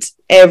to need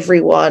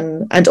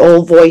everyone and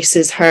all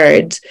voices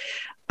heard.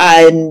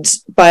 And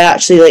by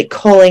actually like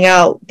calling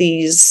out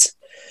these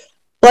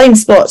blind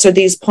spots or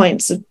these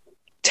points of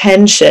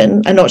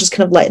tension and not just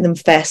kind of letting them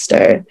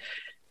fester,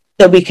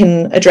 that we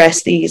can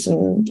address these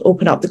and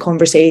open up the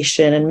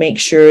conversation and make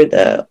sure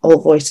that all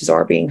voices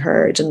are being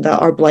heard and that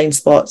our blind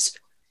spots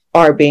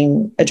are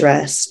being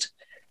addressed.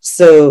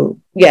 So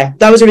yeah,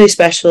 that was a really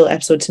special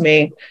episode to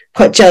me.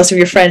 Quite jealous of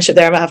your friendship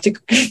there. I might have to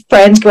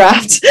friend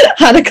graft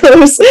Hannah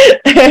close.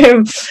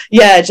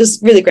 Yeah,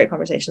 just really great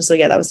conversation. So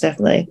yeah, that was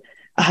definitely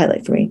a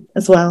highlight for me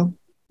as well.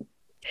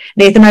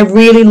 Nathen, I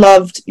really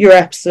loved your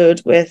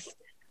episode with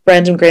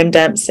Brendan Graham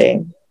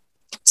Dempsey.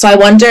 So I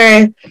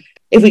wonder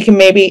if we can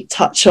maybe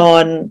touch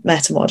on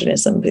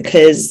metamodernism,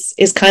 because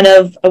it's kind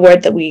of a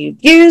word that we've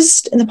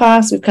used in the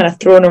past, we've kind of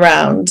thrown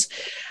around.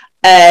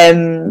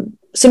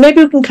 So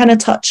maybe we can kind of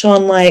touch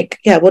on like,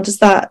 yeah, what does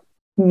that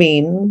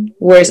mean?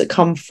 Where does it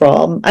come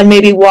from? And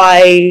maybe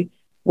why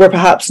we're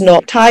perhaps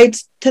not tied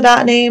to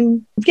that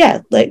name.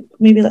 Yeah, like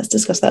maybe let's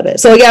discuss that a bit.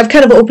 So yeah, I've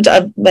kind of opened,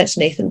 I've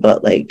mentioned Nathen,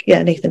 but like,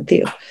 yeah, Nathen,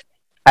 Theo.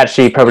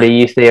 Actually, probably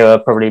you, Theo, are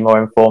probably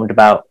more informed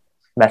about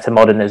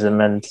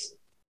metamodernism, and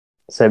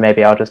so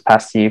maybe I'll just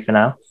pass to you for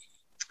now.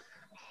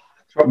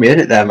 Drop me in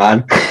it there,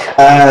 man.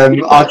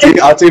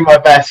 I'll do my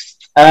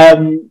best.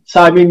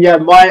 So I mean, yeah,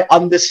 my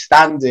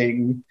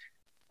understanding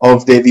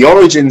of the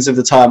origins of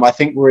the term, I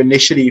think, were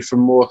initially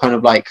from more kind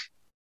of like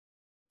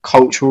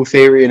cultural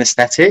theory and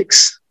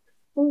aesthetics,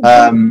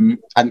 and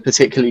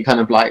particularly kind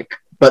of like,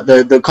 but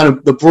the kind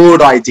of the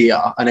broad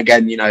idea, and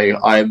again, you know,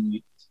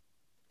 I'm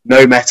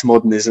no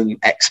metamodernism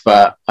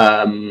expert,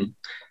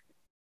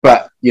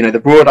 but you know, the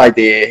broad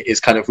idea is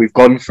kind of we've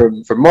gone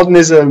from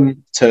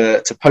modernism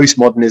to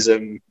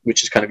postmodernism,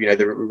 which is kind of, you know,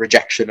 the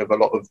rejection of a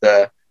lot of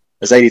the,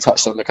 as Eilidh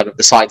touched on, the kind of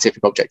the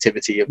scientific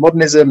objectivity of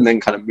modernism, and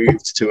then kind of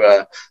moved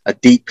to a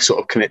deep sort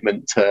of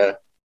commitment to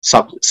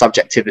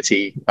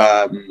subjectivity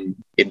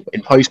in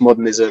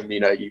postmodernism. You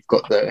know, you've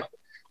got the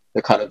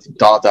kind of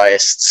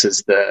Dadaists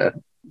as the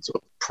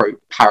sort of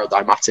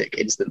paradigmatic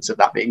instance of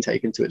that being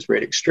taken to its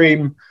real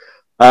extreme.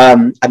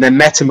 And then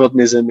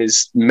metamodernism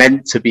is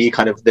meant to be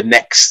kind of the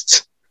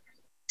next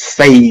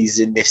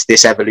phase in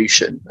this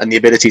evolution, and the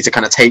ability to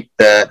kind of take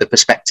the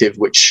perspective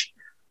which,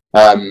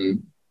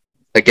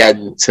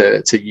 again,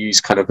 to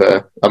use kind of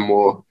a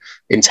more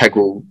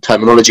integral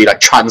terminology, like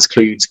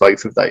transcludes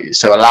both of those,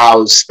 so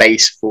allows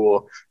space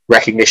for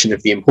recognition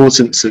of the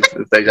importance of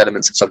those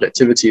elements of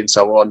subjectivity and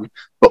so on,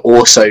 but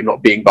also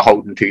not being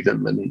beholden to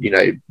them, and, you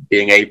know,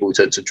 being able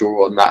to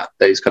draw on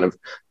those kind of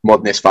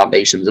modernist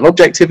foundations of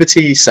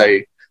objectivity. So,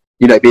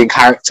 you know, being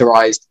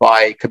characterized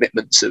by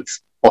commitments of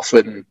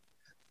often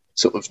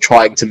sort of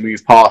trying to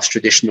move past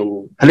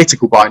traditional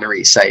political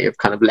binaries, say, of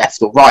kind of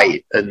left or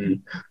right,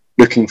 and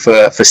looking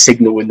for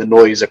signal in the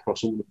noise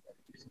across all of them.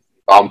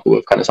 Example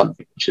of kind of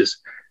something which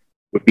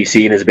would be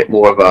seen as a bit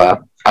more of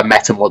a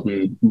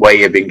meta-modern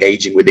way of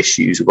engaging with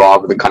issues,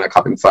 rather than kind of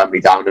coming firmly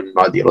down in an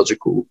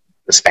ideological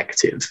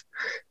perspective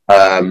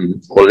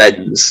or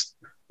lens,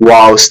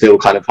 while still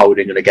kind of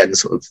holding, and again,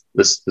 sort of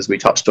as we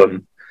touched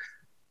on,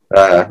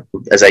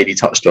 as Eilidh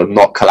touched on,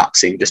 not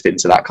collapsing just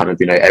into that kind of,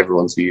 you know,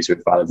 everyone's views are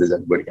as valid as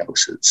everybody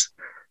else's.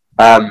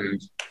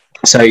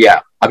 So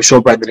yeah, I'm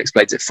sure Brendan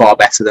explains it far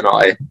better than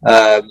I.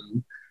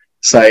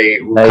 So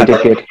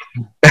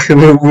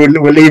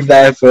we'll leave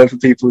there for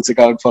people to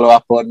go and follow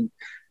up on,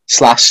 /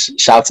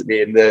 shout at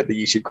me in the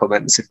YouTube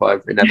comments if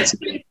I've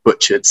inevitably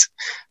butchered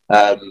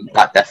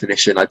that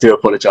definition. I do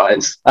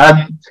apologise.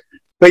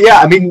 But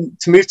yeah, I mean,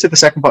 to move to the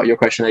second part of your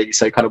question, Eilidh,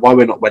 so kind of why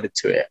we're not wedded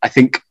to it, I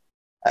think,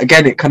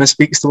 again, it kind of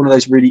speaks to one of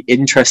those really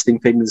interesting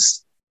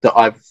things that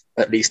I've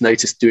at least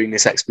noticed doing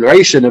this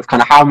exploration of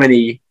kind of how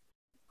many,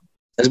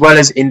 as well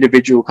as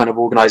individual kind of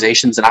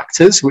organizations and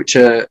actors, which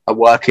are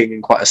working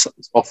in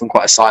often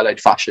quite a siloed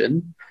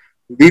fashion.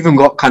 We've even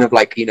got kind of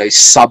like, you know,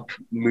 sub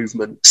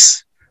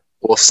movements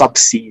or sub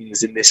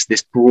scenes in this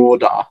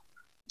broader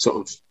sort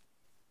of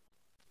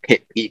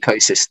hip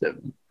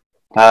ecosystem,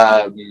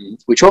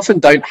 which often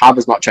don't have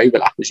as much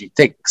overlap as you'd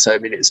think. So I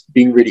mean, it's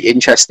been really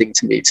interesting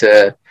to me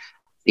to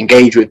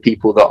engage with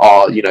people that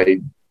are, you know,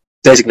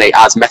 designate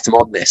as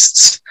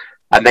metamodernists,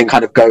 and then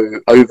kind of go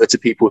over to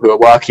people who are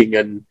working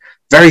in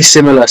very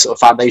similar sort of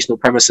foundational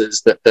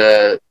premises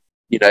that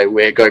you know,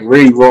 we're going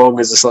really wrong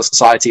as a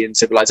society and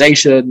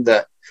civilization,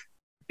 that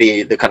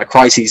the kind of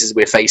crises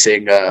we're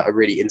facing are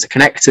really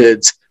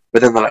interconnected,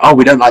 but then they're like, oh,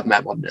 we don't like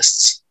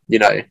metamodernists, you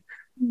know,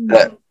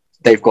 that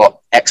they've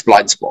got X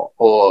blind spot,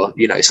 or,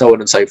 you know, so on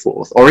and so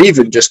forth, or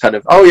even just kind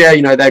of, oh yeah,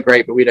 you know, they're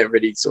great, but we don't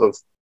really sort of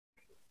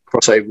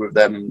cross over with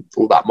them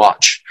all that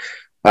much,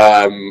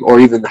 or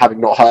even having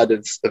not heard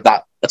of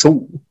that at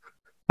all.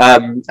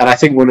 And I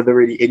think one of the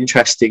really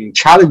interesting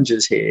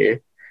challenges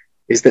here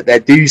is that there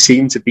do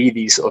seem to be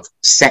these sort of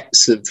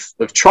sets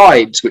of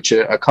tribes which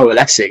are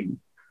coalescing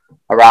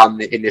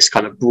around in this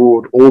kind of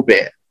broad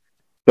orbit,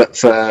 but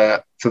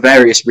for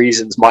various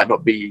reasons might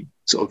not be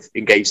sort of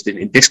engaged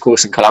in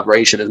discourse and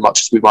collaboration as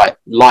much as we might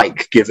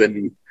like,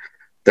 given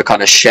the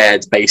kind of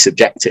shared base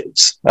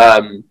objectives.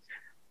 And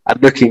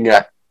looking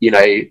at, you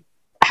know,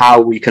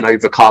 how we can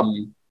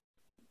overcome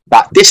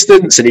that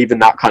distance and even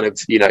that kind of,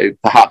 you know,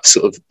 perhaps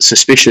sort of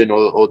suspicion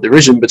or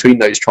derision between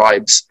those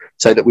tribes,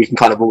 so that we can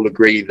kind of all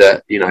agree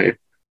that, you know,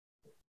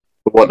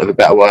 for want of a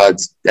better word,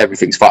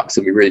 everything's fucked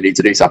and we really need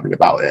to do something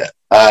about it.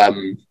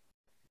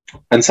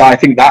 And so I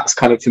think that's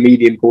kind of, for me,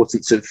 the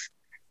importance of,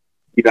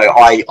 you know,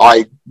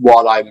 I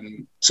while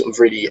I'm sort of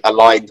really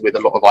aligned with a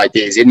lot of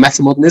ideas in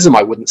metamodernism,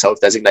 I wouldn't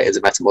self-designate as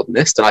a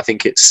metamodernist. And I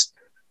think it's,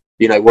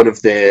 you know, one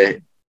of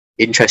the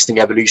interesting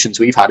evolutions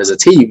we've had as a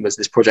team as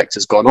this project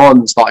has gone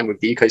on, starting with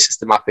the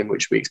ecosystem mapping,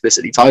 which we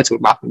explicitly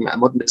titled Mapping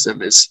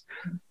Metamodernism, is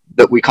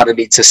that we kind of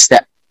need to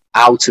step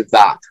out of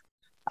that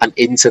and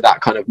into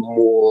that kind of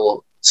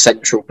more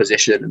central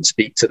position and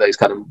speak to those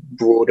kind of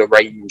broader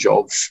range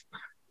of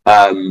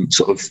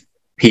sort of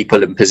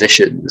people and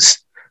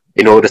positions,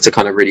 in order to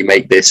kind of really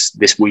make this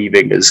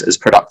weaving as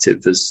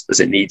productive as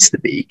it needs to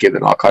be,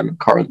 given our kind of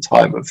current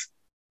time of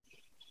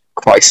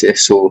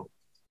crisis or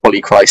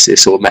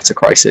polycrisis or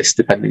metacrisis,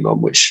 depending on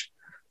which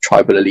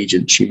tribal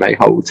allegiance you may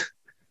hold.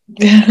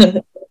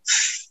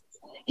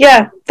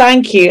 Yeah,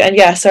 thank you. And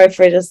yeah, sorry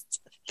for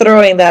just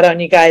throwing that on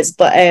you guys,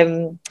 but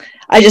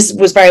I just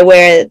was very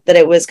aware that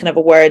it was kind of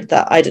a word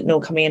that I didn't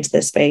know coming into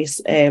this space.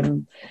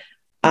 And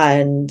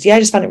yeah, I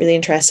just found it really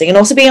interesting, and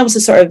also being able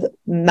to sort of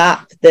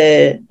map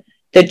the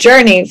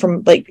journey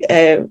from like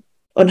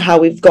on how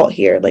we've got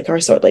here, like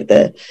our sort of like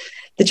the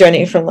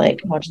journey from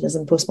like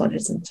modernism,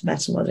 postmodernism to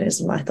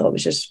metamodernism, I thought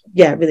was just,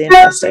 yeah, really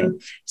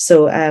interesting.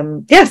 So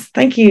yes,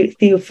 thank you,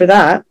 Theo, for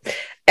that.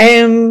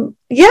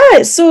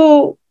 Yeah,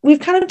 so we've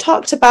kind of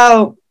talked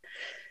about,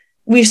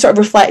 we've sort of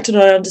reflected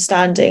on our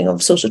understanding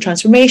of social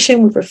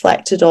transformation. We've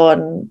reflected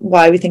on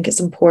why we think it's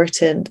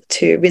important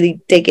to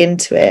really dig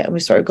into it, and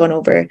we've sort of gone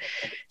over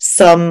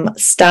some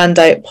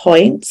standout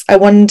points. I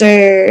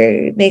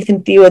wonder,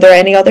 Nathen, Theo, are there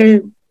any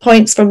other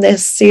points from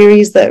this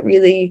series that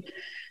really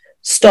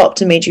stopped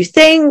and made you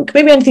think?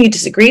 Maybe anything you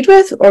disagreed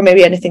with, or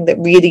maybe anything that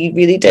really,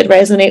 really did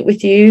resonate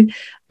with you?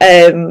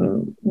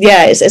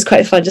 Yeah, it's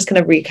quite fun just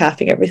kind of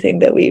recapping everything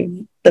that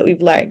we've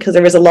learned, because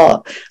there was a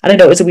lot, and I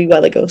know it was a wee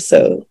while ago,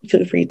 so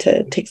feel free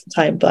to take some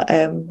time. But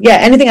yeah,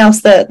 anything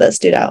else that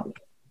stood out?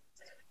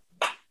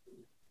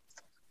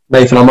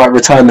 Nathen, I might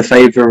return the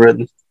favour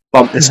and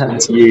bump this one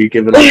to you,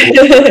 given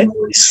that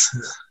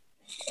voice.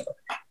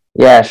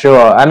 Yeah,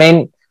 sure. I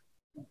mean,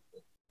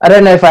 I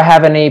don't know if I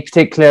have any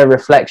particular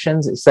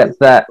reflections, except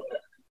that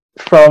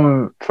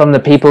from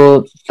the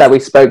people that we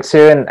spoke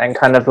to, and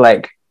kind of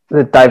like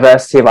the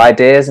diversity of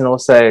ideas, and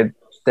also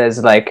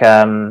there's like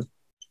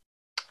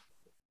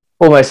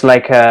almost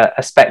like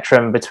a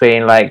spectrum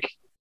between like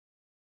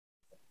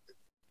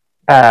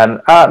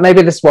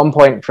maybe this one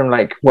point from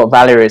like what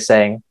Valerie is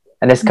saying,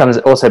 and this comes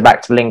also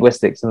back to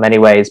linguistics in many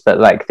ways, but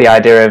like the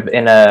idea of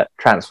inner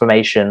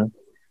transformation.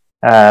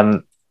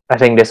 I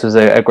think this was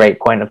a great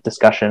point of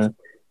discussion,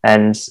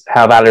 and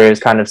how Valerie is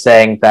kind of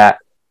saying that,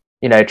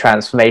 you know,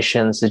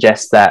 transformation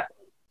suggests that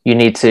you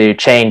need to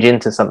change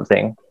into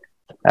something,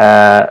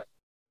 but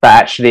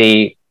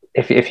actually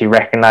if you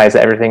recognize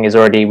that everything is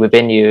already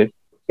within you,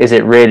 is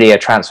it really a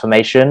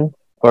transformation,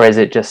 or is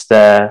it just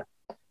a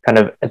kind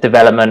of a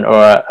development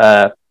or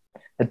a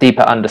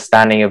deeper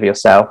understanding of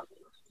yourself?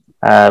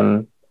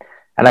 And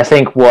I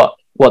think what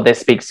this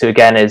speaks to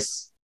again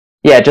is,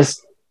 yeah,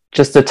 just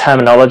the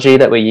terminology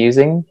that we're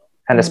using,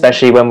 and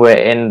especially when we're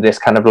in this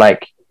kind of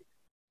like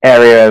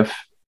area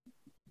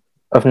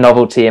of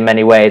novelty in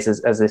many ways,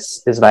 as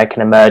this is like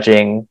an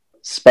emerging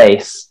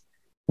space.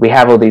 We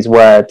have all these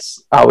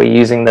words. Are we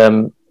using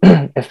them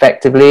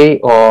effectively,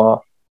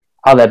 or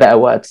are there better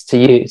words to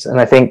use? And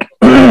I think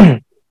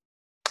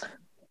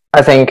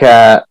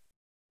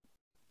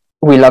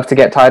we love to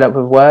get tied up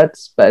with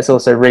words, but it's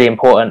also really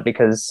important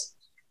because,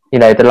 you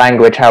know, the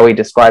language, how we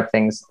describe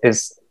things,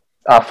 is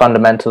our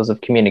fundamentals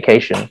of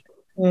communication.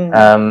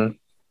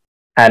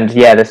 And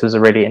yeah, this was a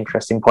really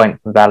interesting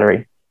point from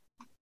Valerie.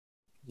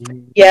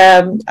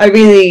 Yeah,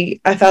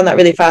 I found that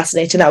really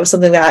fascinating. That was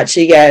something that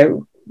actually,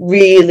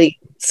 really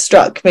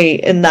struck me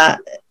in that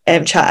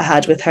chat I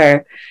had with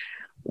her,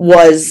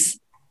 was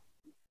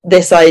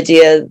this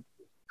idea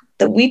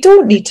that we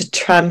don't need to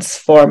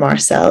transform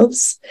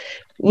ourselves.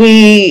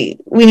 We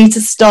need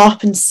to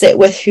stop and sit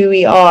with who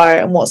we are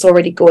and what's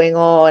already going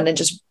on, and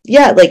just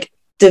like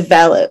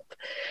develop.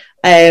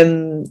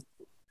 And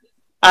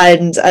I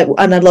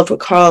loved what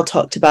Carl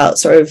talked about,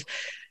 sort of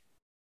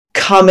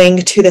coming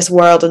to this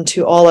world and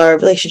to all our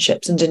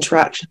relationships and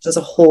interactions as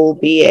a whole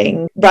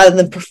being, rather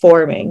than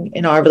performing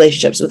in our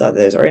relationships with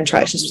others or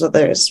interactions with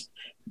others,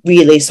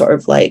 really sort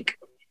of like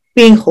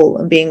being whole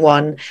and being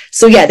one.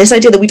 So yeah, this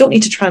idea that we don't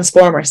need to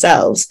transform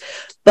ourselves,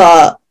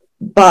 but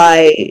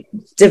by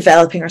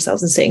developing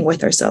ourselves and sitting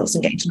with ourselves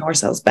and getting to know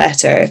ourselves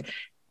better,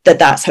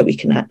 that's how we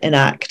can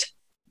enact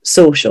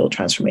social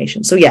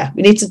transformation. So yeah,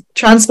 we need to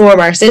transform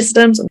our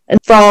systems, and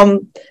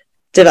from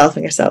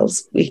developing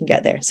ourselves we can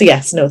get there. So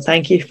yes, no,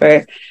 thank you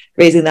for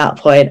raising that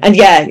point. And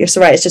yeah, you're so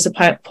right, it's just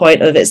a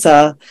point of it's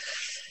there's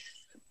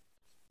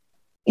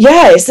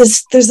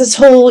this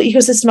whole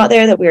ecosystem out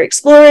there that we're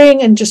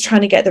exploring and just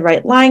trying to get the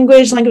right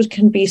language. Language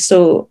can be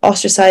so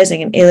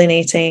ostracizing and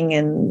alienating,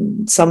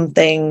 and some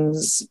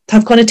things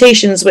have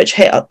connotations which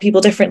hit up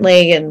people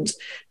differently, and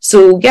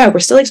so yeah, we're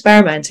still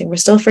experimenting, we're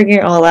still figuring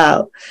it all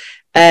out.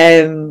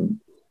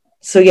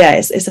 So yeah,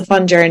 it's a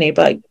fun journey,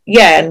 but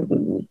yeah,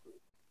 and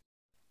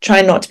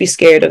try not to be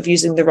scared of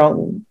using the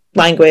wrong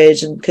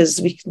language, and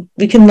because we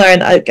can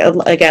learn.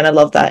 Again, I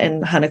love that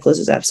in Hannah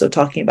Close's episode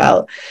talking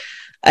about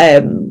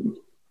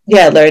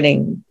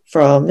learning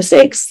from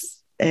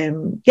mistakes.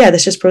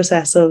 This just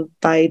process of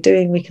by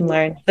doing we can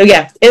learn. So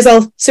yeah, it's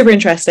all super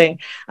interesting,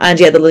 and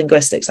yeah, the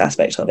linguistics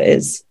aspect of it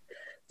is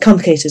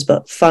complicated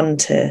but fun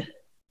to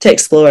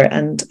explore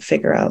and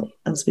figure out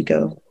as we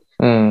go.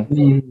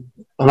 And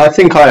I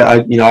think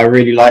I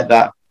really like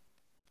that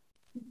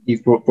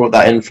you've brought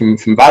that in from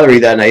Valerie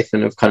there,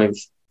 Nathen, of kind of,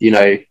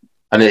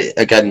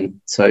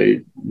 so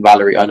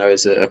Valerie I know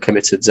is a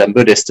committed Zen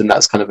Buddhist, and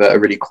that's kind of a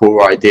really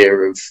core idea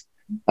of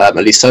at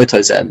least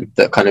Soto Zen,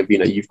 that kind of,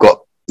 you've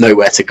got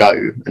nowhere to go,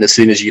 and as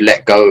soon as you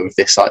let go of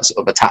this like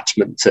sort of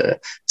attachment to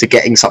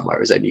getting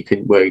somewhere, is then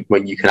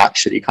when you can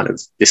actually kind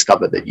of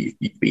discover that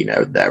you've been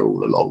there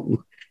all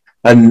along.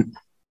 And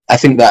I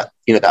think that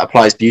that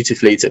applies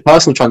beautifully to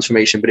personal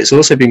transformation, but it's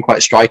also been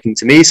quite striking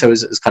to me, so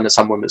as kind of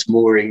someone that's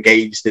more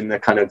engaged in the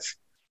kind of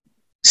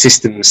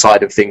system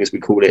side of things, we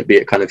call it, be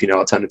it kind of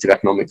alternative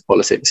economics,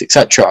 politics,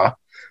 etc.,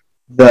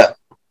 that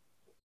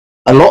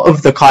a lot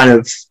of the kind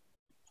of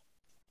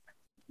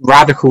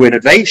radical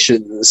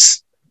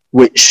innovations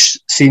which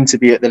seem to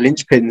be at the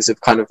linchpins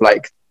of kind of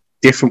like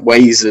different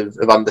ways of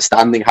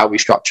understanding how we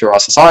structure our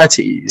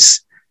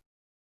societies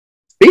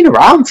been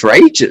around for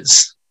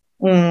ages.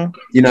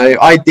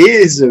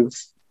 Ideas of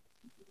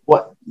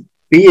what,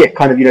 be it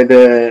kind of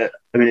a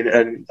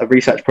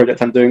research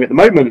project I'm doing at the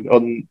moment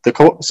on the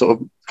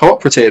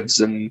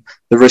cooperatives and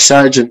the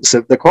resurgence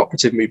of the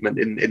cooperative movement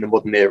in the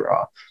modern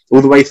era,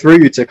 all the way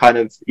through to kind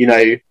of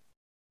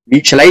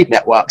mutual aid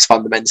networks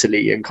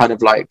fundamentally, and kind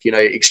of like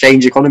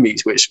exchange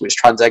economies which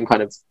transcend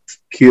kind of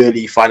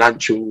purely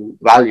financial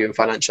value and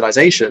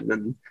financialization,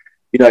 and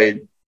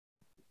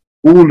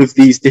all of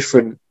these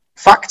different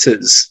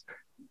factors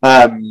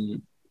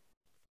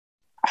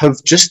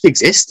have just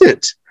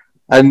existed,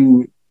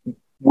 and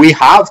we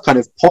have kind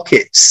of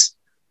pockets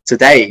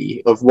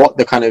today of what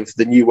the kind of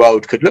the new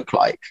world could look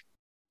like.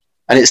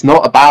 And it's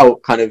not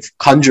about kind of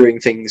conjuring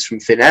things from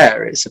thin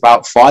air, it's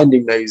about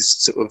finding those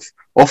sort of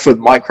often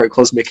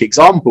microcosmic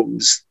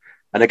examples.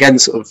 And again,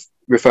 sort of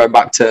referring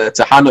back to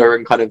Hannah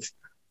and kind of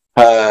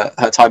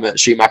her time at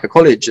Schumacher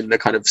College and the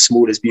kind of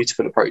small is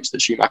beautiful approach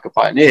that Schumacher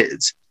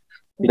pioneered.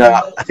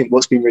 I think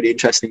what's been really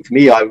interesting for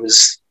me, I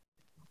was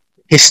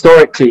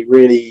historically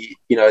really,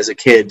 as a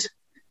kid,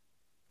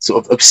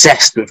 sort of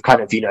obsessed with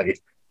kind of,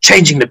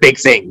 changing the big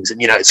things,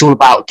 and it's all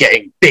about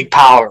getting big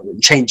power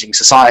and changing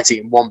society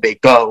in one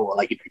big go, or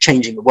like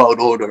changing the world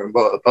order and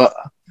blah, blah, blah.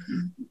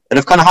 And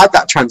I've kind of had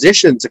that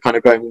transition to kind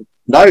of going,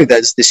 no,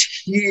 there's this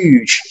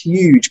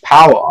huge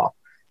power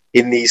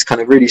in these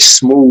kind of really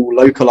small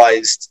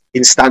localized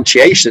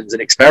instantiations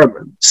and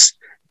experiments,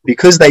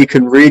 because they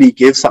can really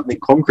give something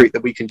concrete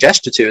that we can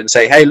gesture to and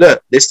say, hey,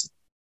 look,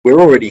 we're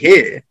already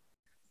here,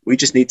 we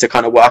just need to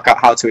kind of work out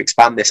how to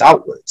expand this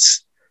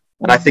outwards.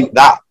 And I think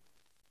that,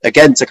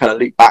 again, to kind of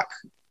loop back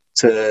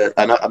to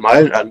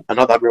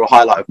another real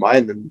highlight of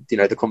mine, and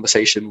the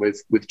conversation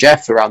with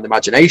Jeff around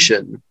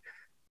imagination,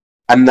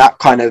 and that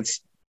kind of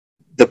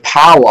the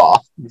power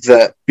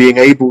that being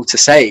able to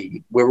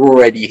say we're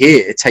already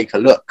here, take a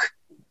look,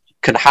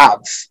 can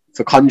have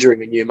for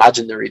conjuring a new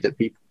imaginary that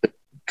people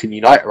can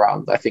unite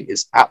around, I think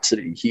is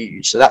absolutely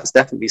huge. So that's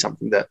definitely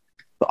something that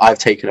I've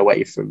taken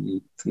away from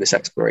this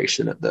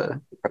exploration at the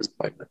present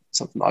moment,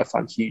 something that I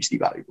find hugely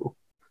valuable.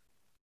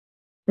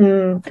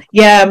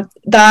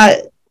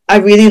 That I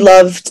really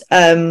loved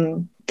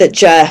that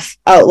Jeff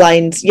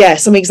outlined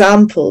some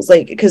examples,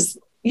 like, because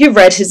you've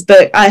read his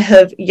book, I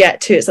have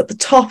yet to. It's at the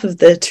top of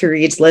the to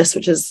read list,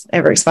 which is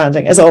ever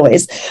expanding as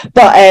always,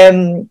 but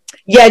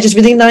just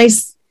really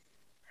nice,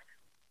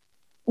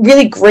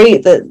 really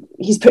great that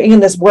he's putting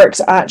in this work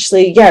to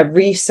actually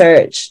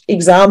research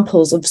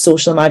examples of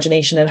social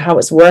imagination and how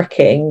it's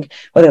working,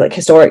 whether like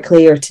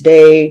historically or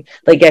today.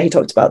 Like he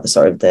talked about the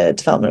sort of the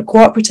development of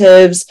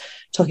cooperatives,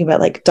 talking about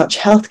like Dutch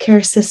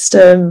healthcare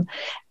system,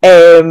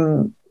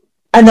 and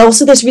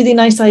also this really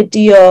nice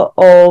idea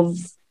of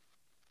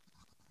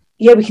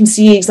we can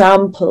see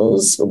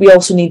examples, but we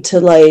also need to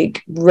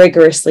like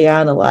rigorously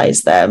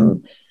analyze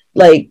them.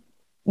 Like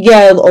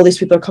all these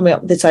people are coming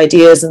up with these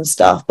ideas and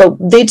stuff, but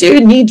they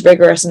do need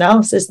rigorous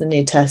analysis. They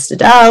need to test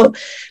it out.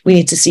 We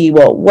need to see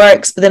what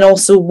works, but then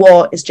also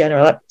what is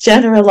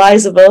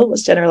generalizable,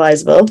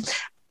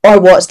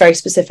 or what's very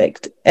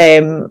specific. I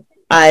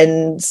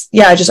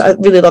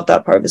really love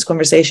that part of this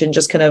conversation,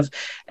 just kind of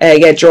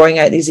drawing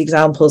out these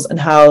examples and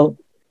how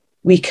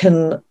we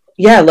can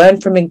learn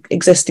from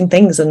existing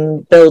things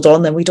and build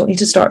on them. We don't need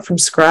to start from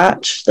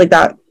scratch. Like,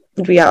 that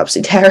would be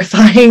absolutely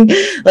terrifying.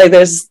 Like,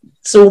 there's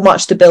so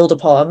much to build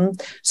upon,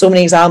 so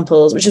many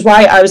examples, which is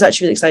why I was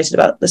actually really excited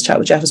about this chat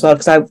with Jeff as well,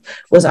 because I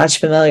wasn't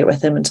actually familiar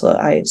with him until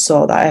I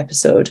saw that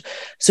episode.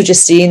 So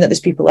just seeing that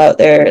there's people out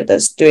there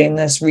that's doing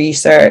this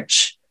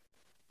research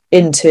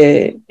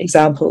into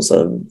examples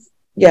of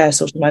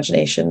social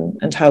imagination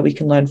and how we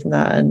can learn from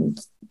that and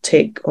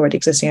take already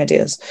existing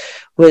ideas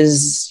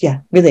was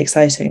really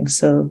exciting.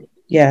 So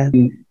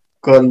Nathen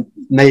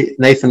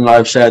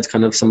live shared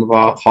kind of some of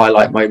our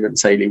highlight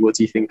moments. Eilidh, what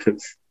do you think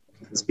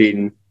has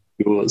been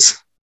yours?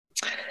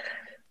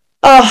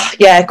 Oh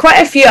yeah,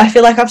 quite a few. I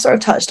feel like I've sort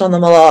of touched on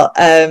them a lot.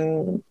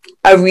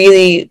 I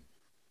really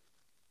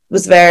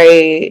was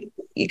very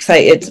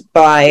excited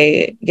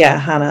by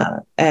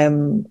Hannah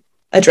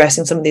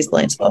addressing some of these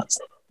blind spots.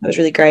 That was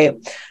really great.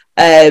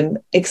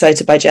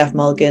 Excited by Jeff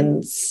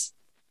Mulligan's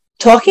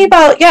talking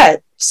about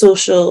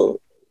social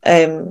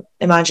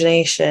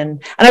imagination,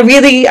 and I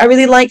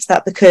really liked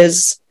that,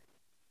 because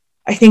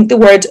I think the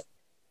word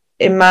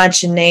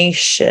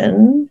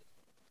imagination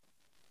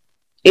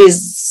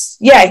is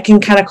it can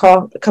kind of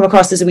come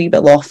across as a wee bit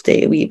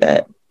lofty, a wee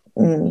bit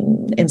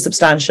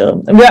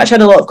insubstantial, and we actually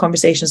had a lot of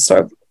conversations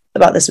sort of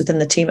about this within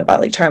the team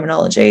about like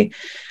terminology,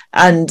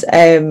 and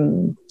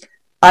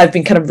I've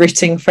been kind of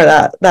rooting for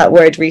that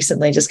word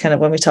recently, just kind of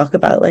when we talk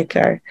about like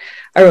our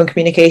own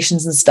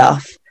communications and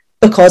stuff,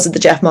 because of the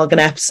Jeff Mulligan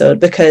episode,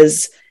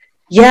 because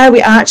we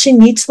actually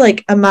need to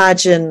like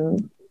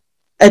imagine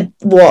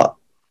what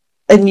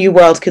a new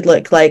world could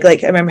look like.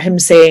 Like, I remember him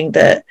saying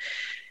that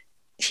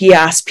he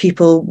asked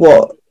people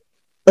what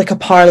like a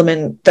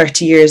parliament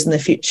 30 years in the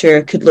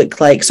future could look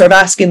like, sort of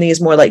asking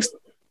these more like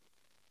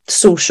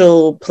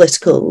social,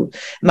 political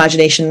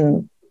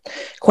imagination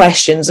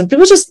questions, and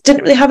people just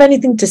didn't really have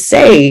anything to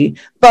say.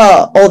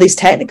 But all these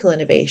technical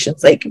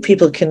innovations, like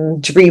people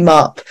can dream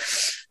up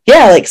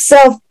like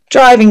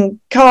self-driving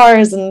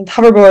cars and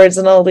hoverboards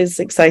and all these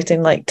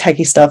exciting like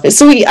techie stuff.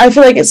 It's I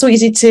feel like it's so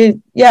easy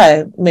to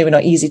maybe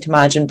not easy to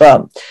imagine,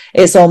 but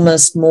it's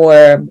almost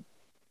more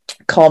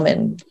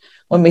common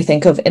when we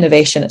think of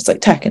innovation. It's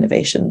like tech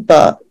innovation,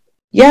 but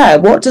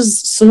what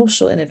does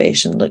social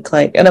innovation look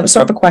like? And it was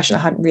sort of a question I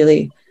hadn't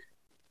really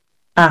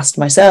asked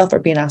myself or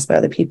being asked by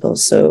other people.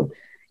 So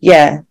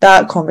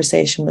that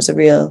conversation was a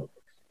real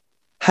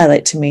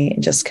highlight to me,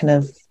 and just kind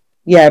of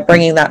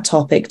bringing that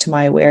topic to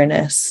my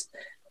awareness.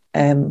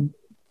 Well,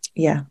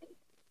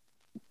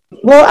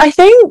 I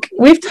think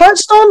we've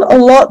touched on a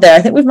lot there.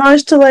 I think we've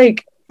managed to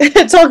like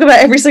talk about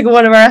every single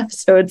one of our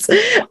episodes. So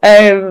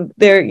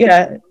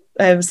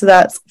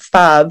that's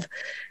fab.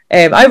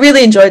 I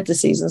really enjoyed the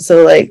season,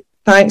 so like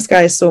thanks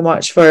guys so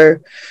much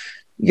for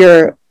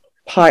your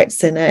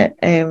parts in it.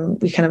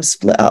 We kind of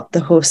split up the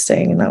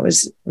hosting, and that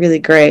was really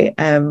great.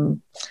 So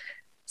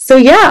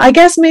I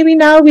guess maybe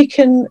now we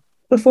can,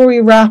 before we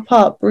wrap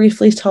up,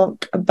 briefly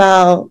talk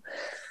about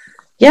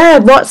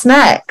what's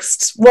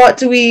next. What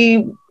do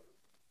we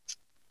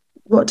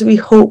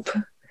hope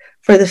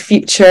for the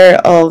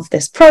future of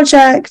this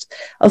project,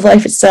 of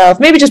life itself?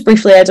 Maybe just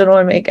briefly, I don't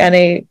want to make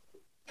any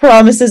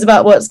promises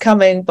about what's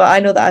coming, but I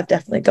know that I've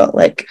definitely got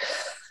like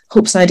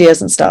hopes and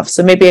ideas and stuff.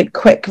 So maybe a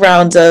quick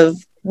round of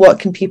what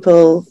can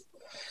people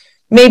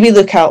maybe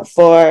look out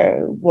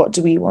for? What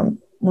do we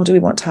want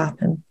to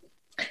happen?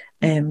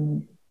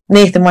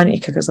 Nathen, why don't you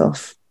kick us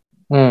off?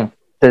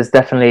 There's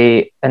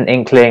definitely an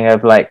inkling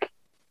of like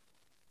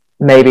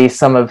maybe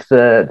some of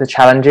the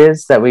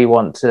challenges that we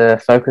want to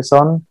focus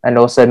on, and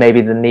also maybe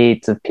the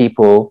needs of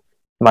people,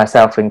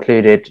 myself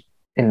included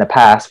in the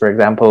past, for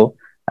example,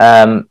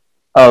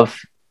 of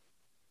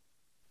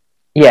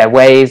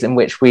ways in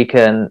which we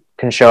can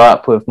show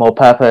up with more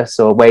purpose,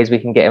 or ways we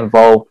can get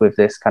involved with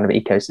this kind of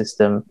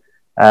ecosystem,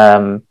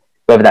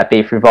 whether that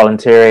be through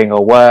volunteering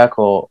or work,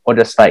 or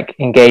just like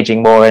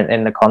engaging more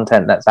in the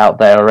content that's out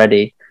there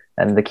already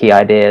and the key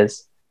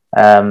ideas.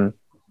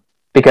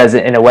 Because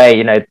in a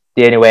way,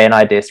 the only way an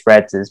idea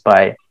spreads is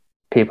by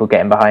people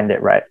getting behind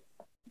it, right?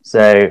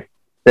 So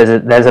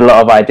there's a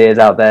lot of ideas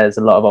out there, there's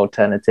a lot of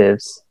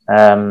alternatives.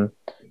 So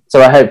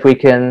I hope we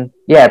can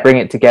bring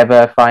it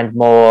together, find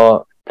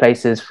more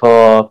places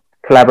for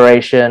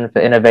collaboration,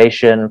 for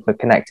innovation, for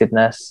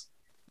connectedness.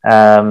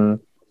 And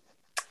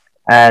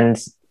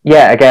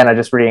again, I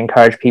just really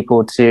encourage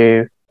people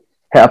to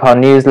hit up our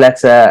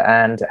newsletter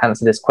and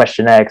answer this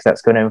questionnaire, because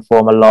that's going to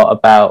inform a lot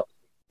about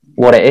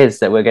what it is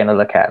that we're going to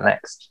look at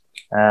next.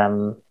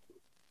 I'll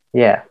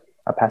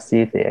pass to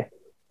you, Theo.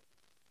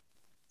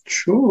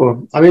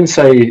 Sure. I mean,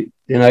 so,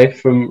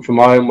 from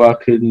my own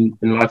work in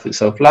Life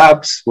Itself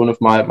Labs, one of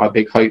my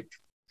big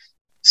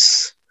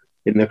hopes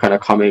in the kind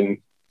of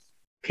coming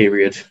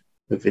period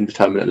of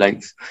indeterminate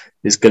length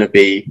is going to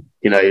be,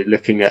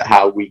 looking at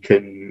how we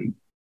can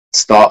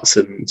start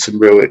some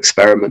real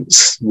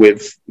experiments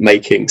with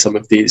making some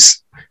of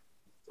these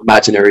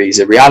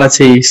imaginaries a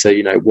reality. So,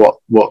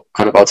 what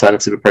kind of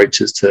alternative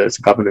approaches to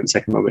governance,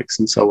 economics,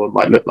 and so on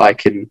might look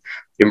like in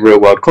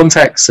real world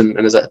contexts, and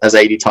as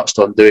Eilidh touched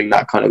on, doing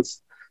that kind of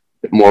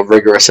bit more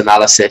rigorous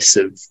analysis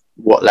of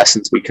what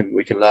lessons we can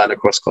learn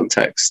across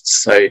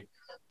contexts. So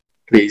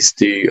please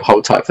do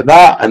hold tight for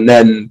that. And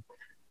then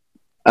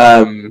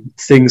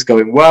things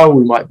going well,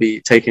 we might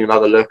be taking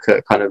another look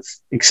at kind of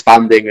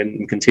expanding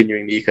and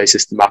continuing the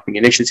ecosystem mapping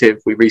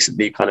initiative. We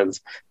recently kind of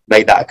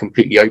made that a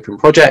completely open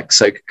project,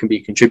 so it can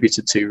be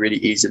contributed to really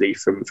easily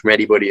from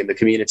anybody in the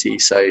community.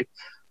 So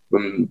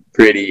I'm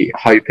really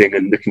hoping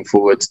and looking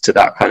forward to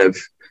that kind of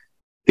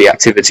the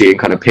activity and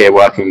kind of peer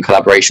working and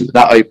collaboration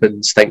that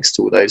opens, thanks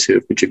to all those who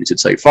have contributed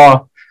so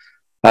far.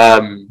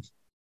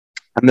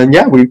 And then,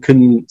 yeah, we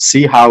can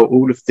see how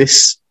all of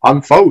this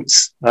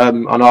unfolds.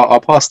 And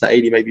I'll pass to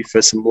Eilidh maybe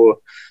for some more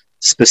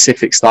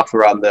specific stuff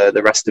around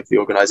the rest of the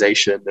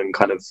organisation and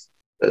kind of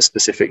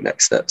specific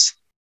next steps.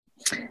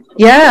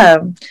 Yeah.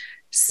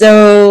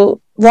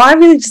 So, well,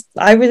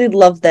 I really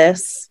love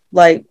this,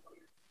 like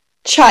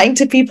chatting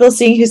to people,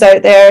 seeing who's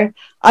out there.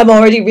 I'm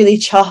already really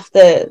chuffed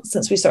that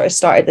since we sort of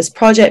started this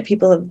project,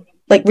 people have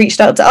like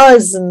reached out to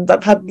us, and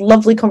I've had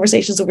lovely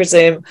conversations over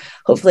Zoom.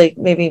 Hopefully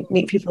maybe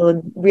meet people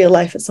in real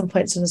life at some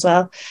point soon as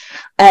well.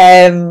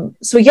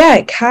 So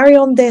yeah, carry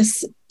on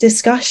this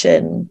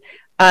discussion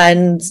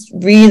and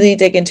really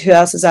dig into who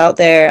else is out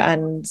there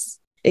and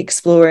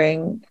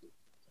exploring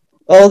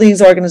all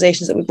these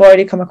organizations that we've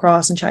already come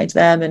across and chatting to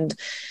them and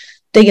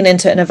digging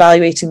into it and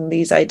evaluating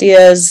these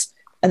ideas,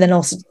 and then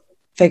also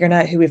figuring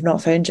out who we've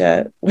not found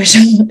yet, which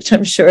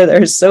I'm sure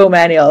there's so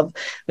many of.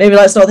 Maybe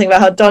let's not think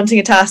about how daunting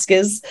a task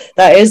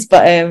that is,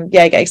 but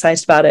yeah, get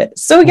excited about it.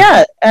 So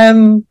yeah,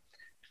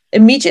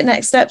 immediate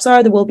next steps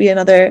are there will be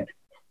another.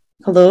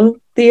 Hello,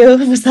 Theo.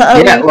 Was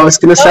that? Yeah, well, I was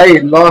going to say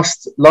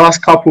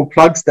last couple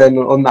plugs then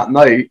on that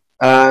note.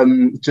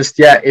 Just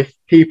yeah, if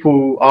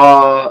people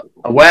are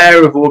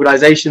aware of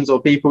organisations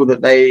or people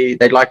that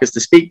they'd like us to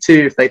speak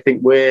to, if they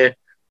think we're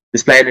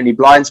displaying any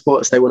blind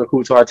spots they want to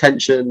call to our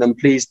attention, then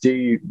please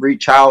do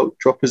reach out,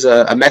 drop us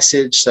a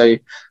message. So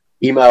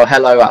email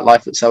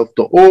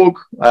hello@lifeitself.org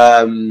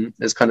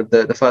as kind of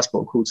the first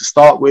port of call to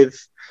start with.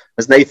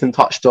 As Nathen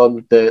touched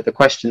on, the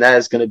questionnaire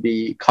is going to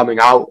be coming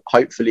out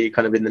hopefully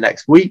kind of in the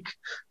next week.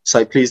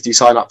 So please do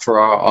sign up for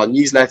our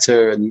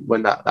newsletter, and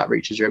when that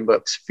reaches your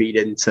inbox, feed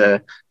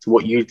into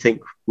what you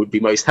think would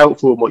be most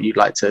helpful and what you'd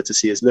like to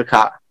see us look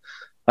at.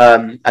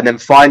 And then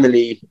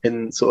finally,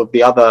 in sort of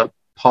the other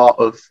part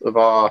of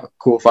our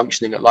core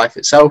functioning at Life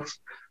Itself,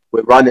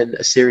 we're running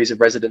a series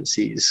of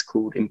residencies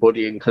called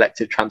Embodying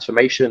Collective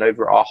Transformation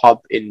over at our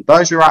hub in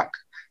Bergerac.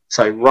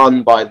 So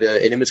run by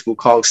the inimitable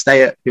Carl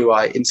Stayett, who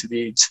I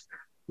interviewed,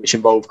 which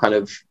involve kind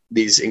of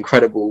these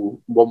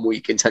incredible 1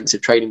 week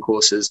intensive training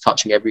courses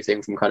touching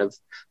everything from kind of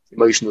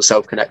emotional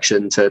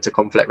self-connection to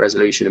conflict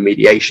resolution and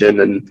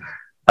mediation, and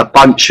a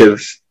bunch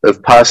of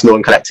personal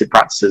and collective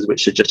practices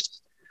which are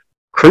just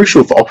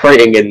crucial for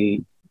operating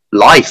in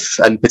life,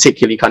 and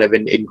particularly kind of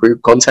in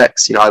group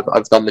context. You know,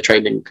 I've done the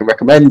training can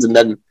recommend, and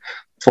then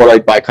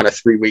followed by kind of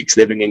 3 weeks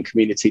living in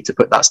community to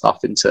put that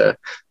stuff into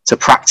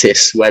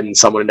practice when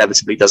someone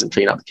inevitably doesn't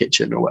clean up the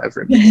kitchen or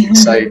whatever it may be.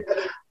 So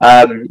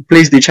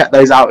please do check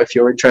those out if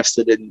you're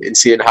interested in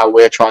seeing how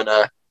we're trying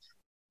to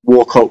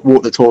walk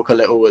the talk a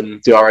little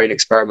and do our own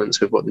experiments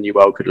with what the new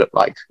world could look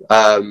like.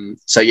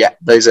 So yeah,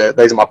 those are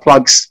my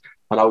plugs,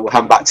 and I will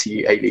hand back to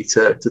you,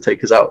 Eilidh, to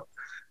take us out.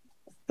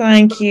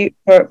 Thank you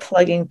for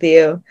plugging,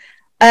 Theo.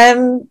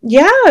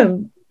 Yeah,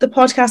 the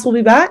podcast will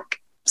be back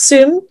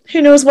soon.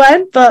 Who knows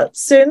when, but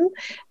soon.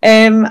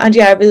 And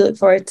yeah, I really look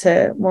forward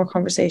to more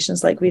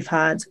conversations like we've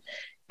had.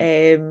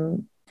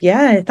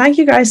 Yeah, thank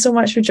you guys so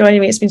much for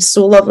joining me. It's been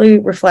so lovely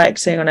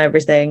reflecting on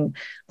everything.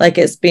 Like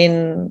it's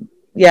been,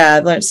 yeah,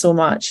 I've learned so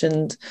much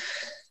and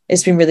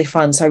it's been really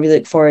fun. So I really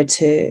look forward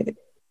to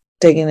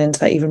digging into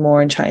that even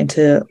more and chatting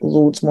to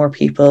loads more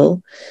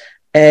people.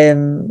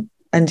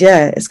 And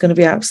yeah, it's going to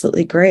be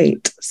absolutely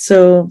great.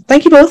 So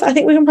thank you both. I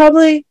think we can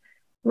probably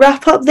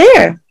wrap up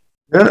there.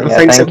 Yeah,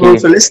 thanks everyone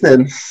for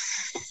listening.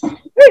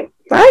 Great.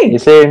 Bye. See you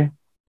soon.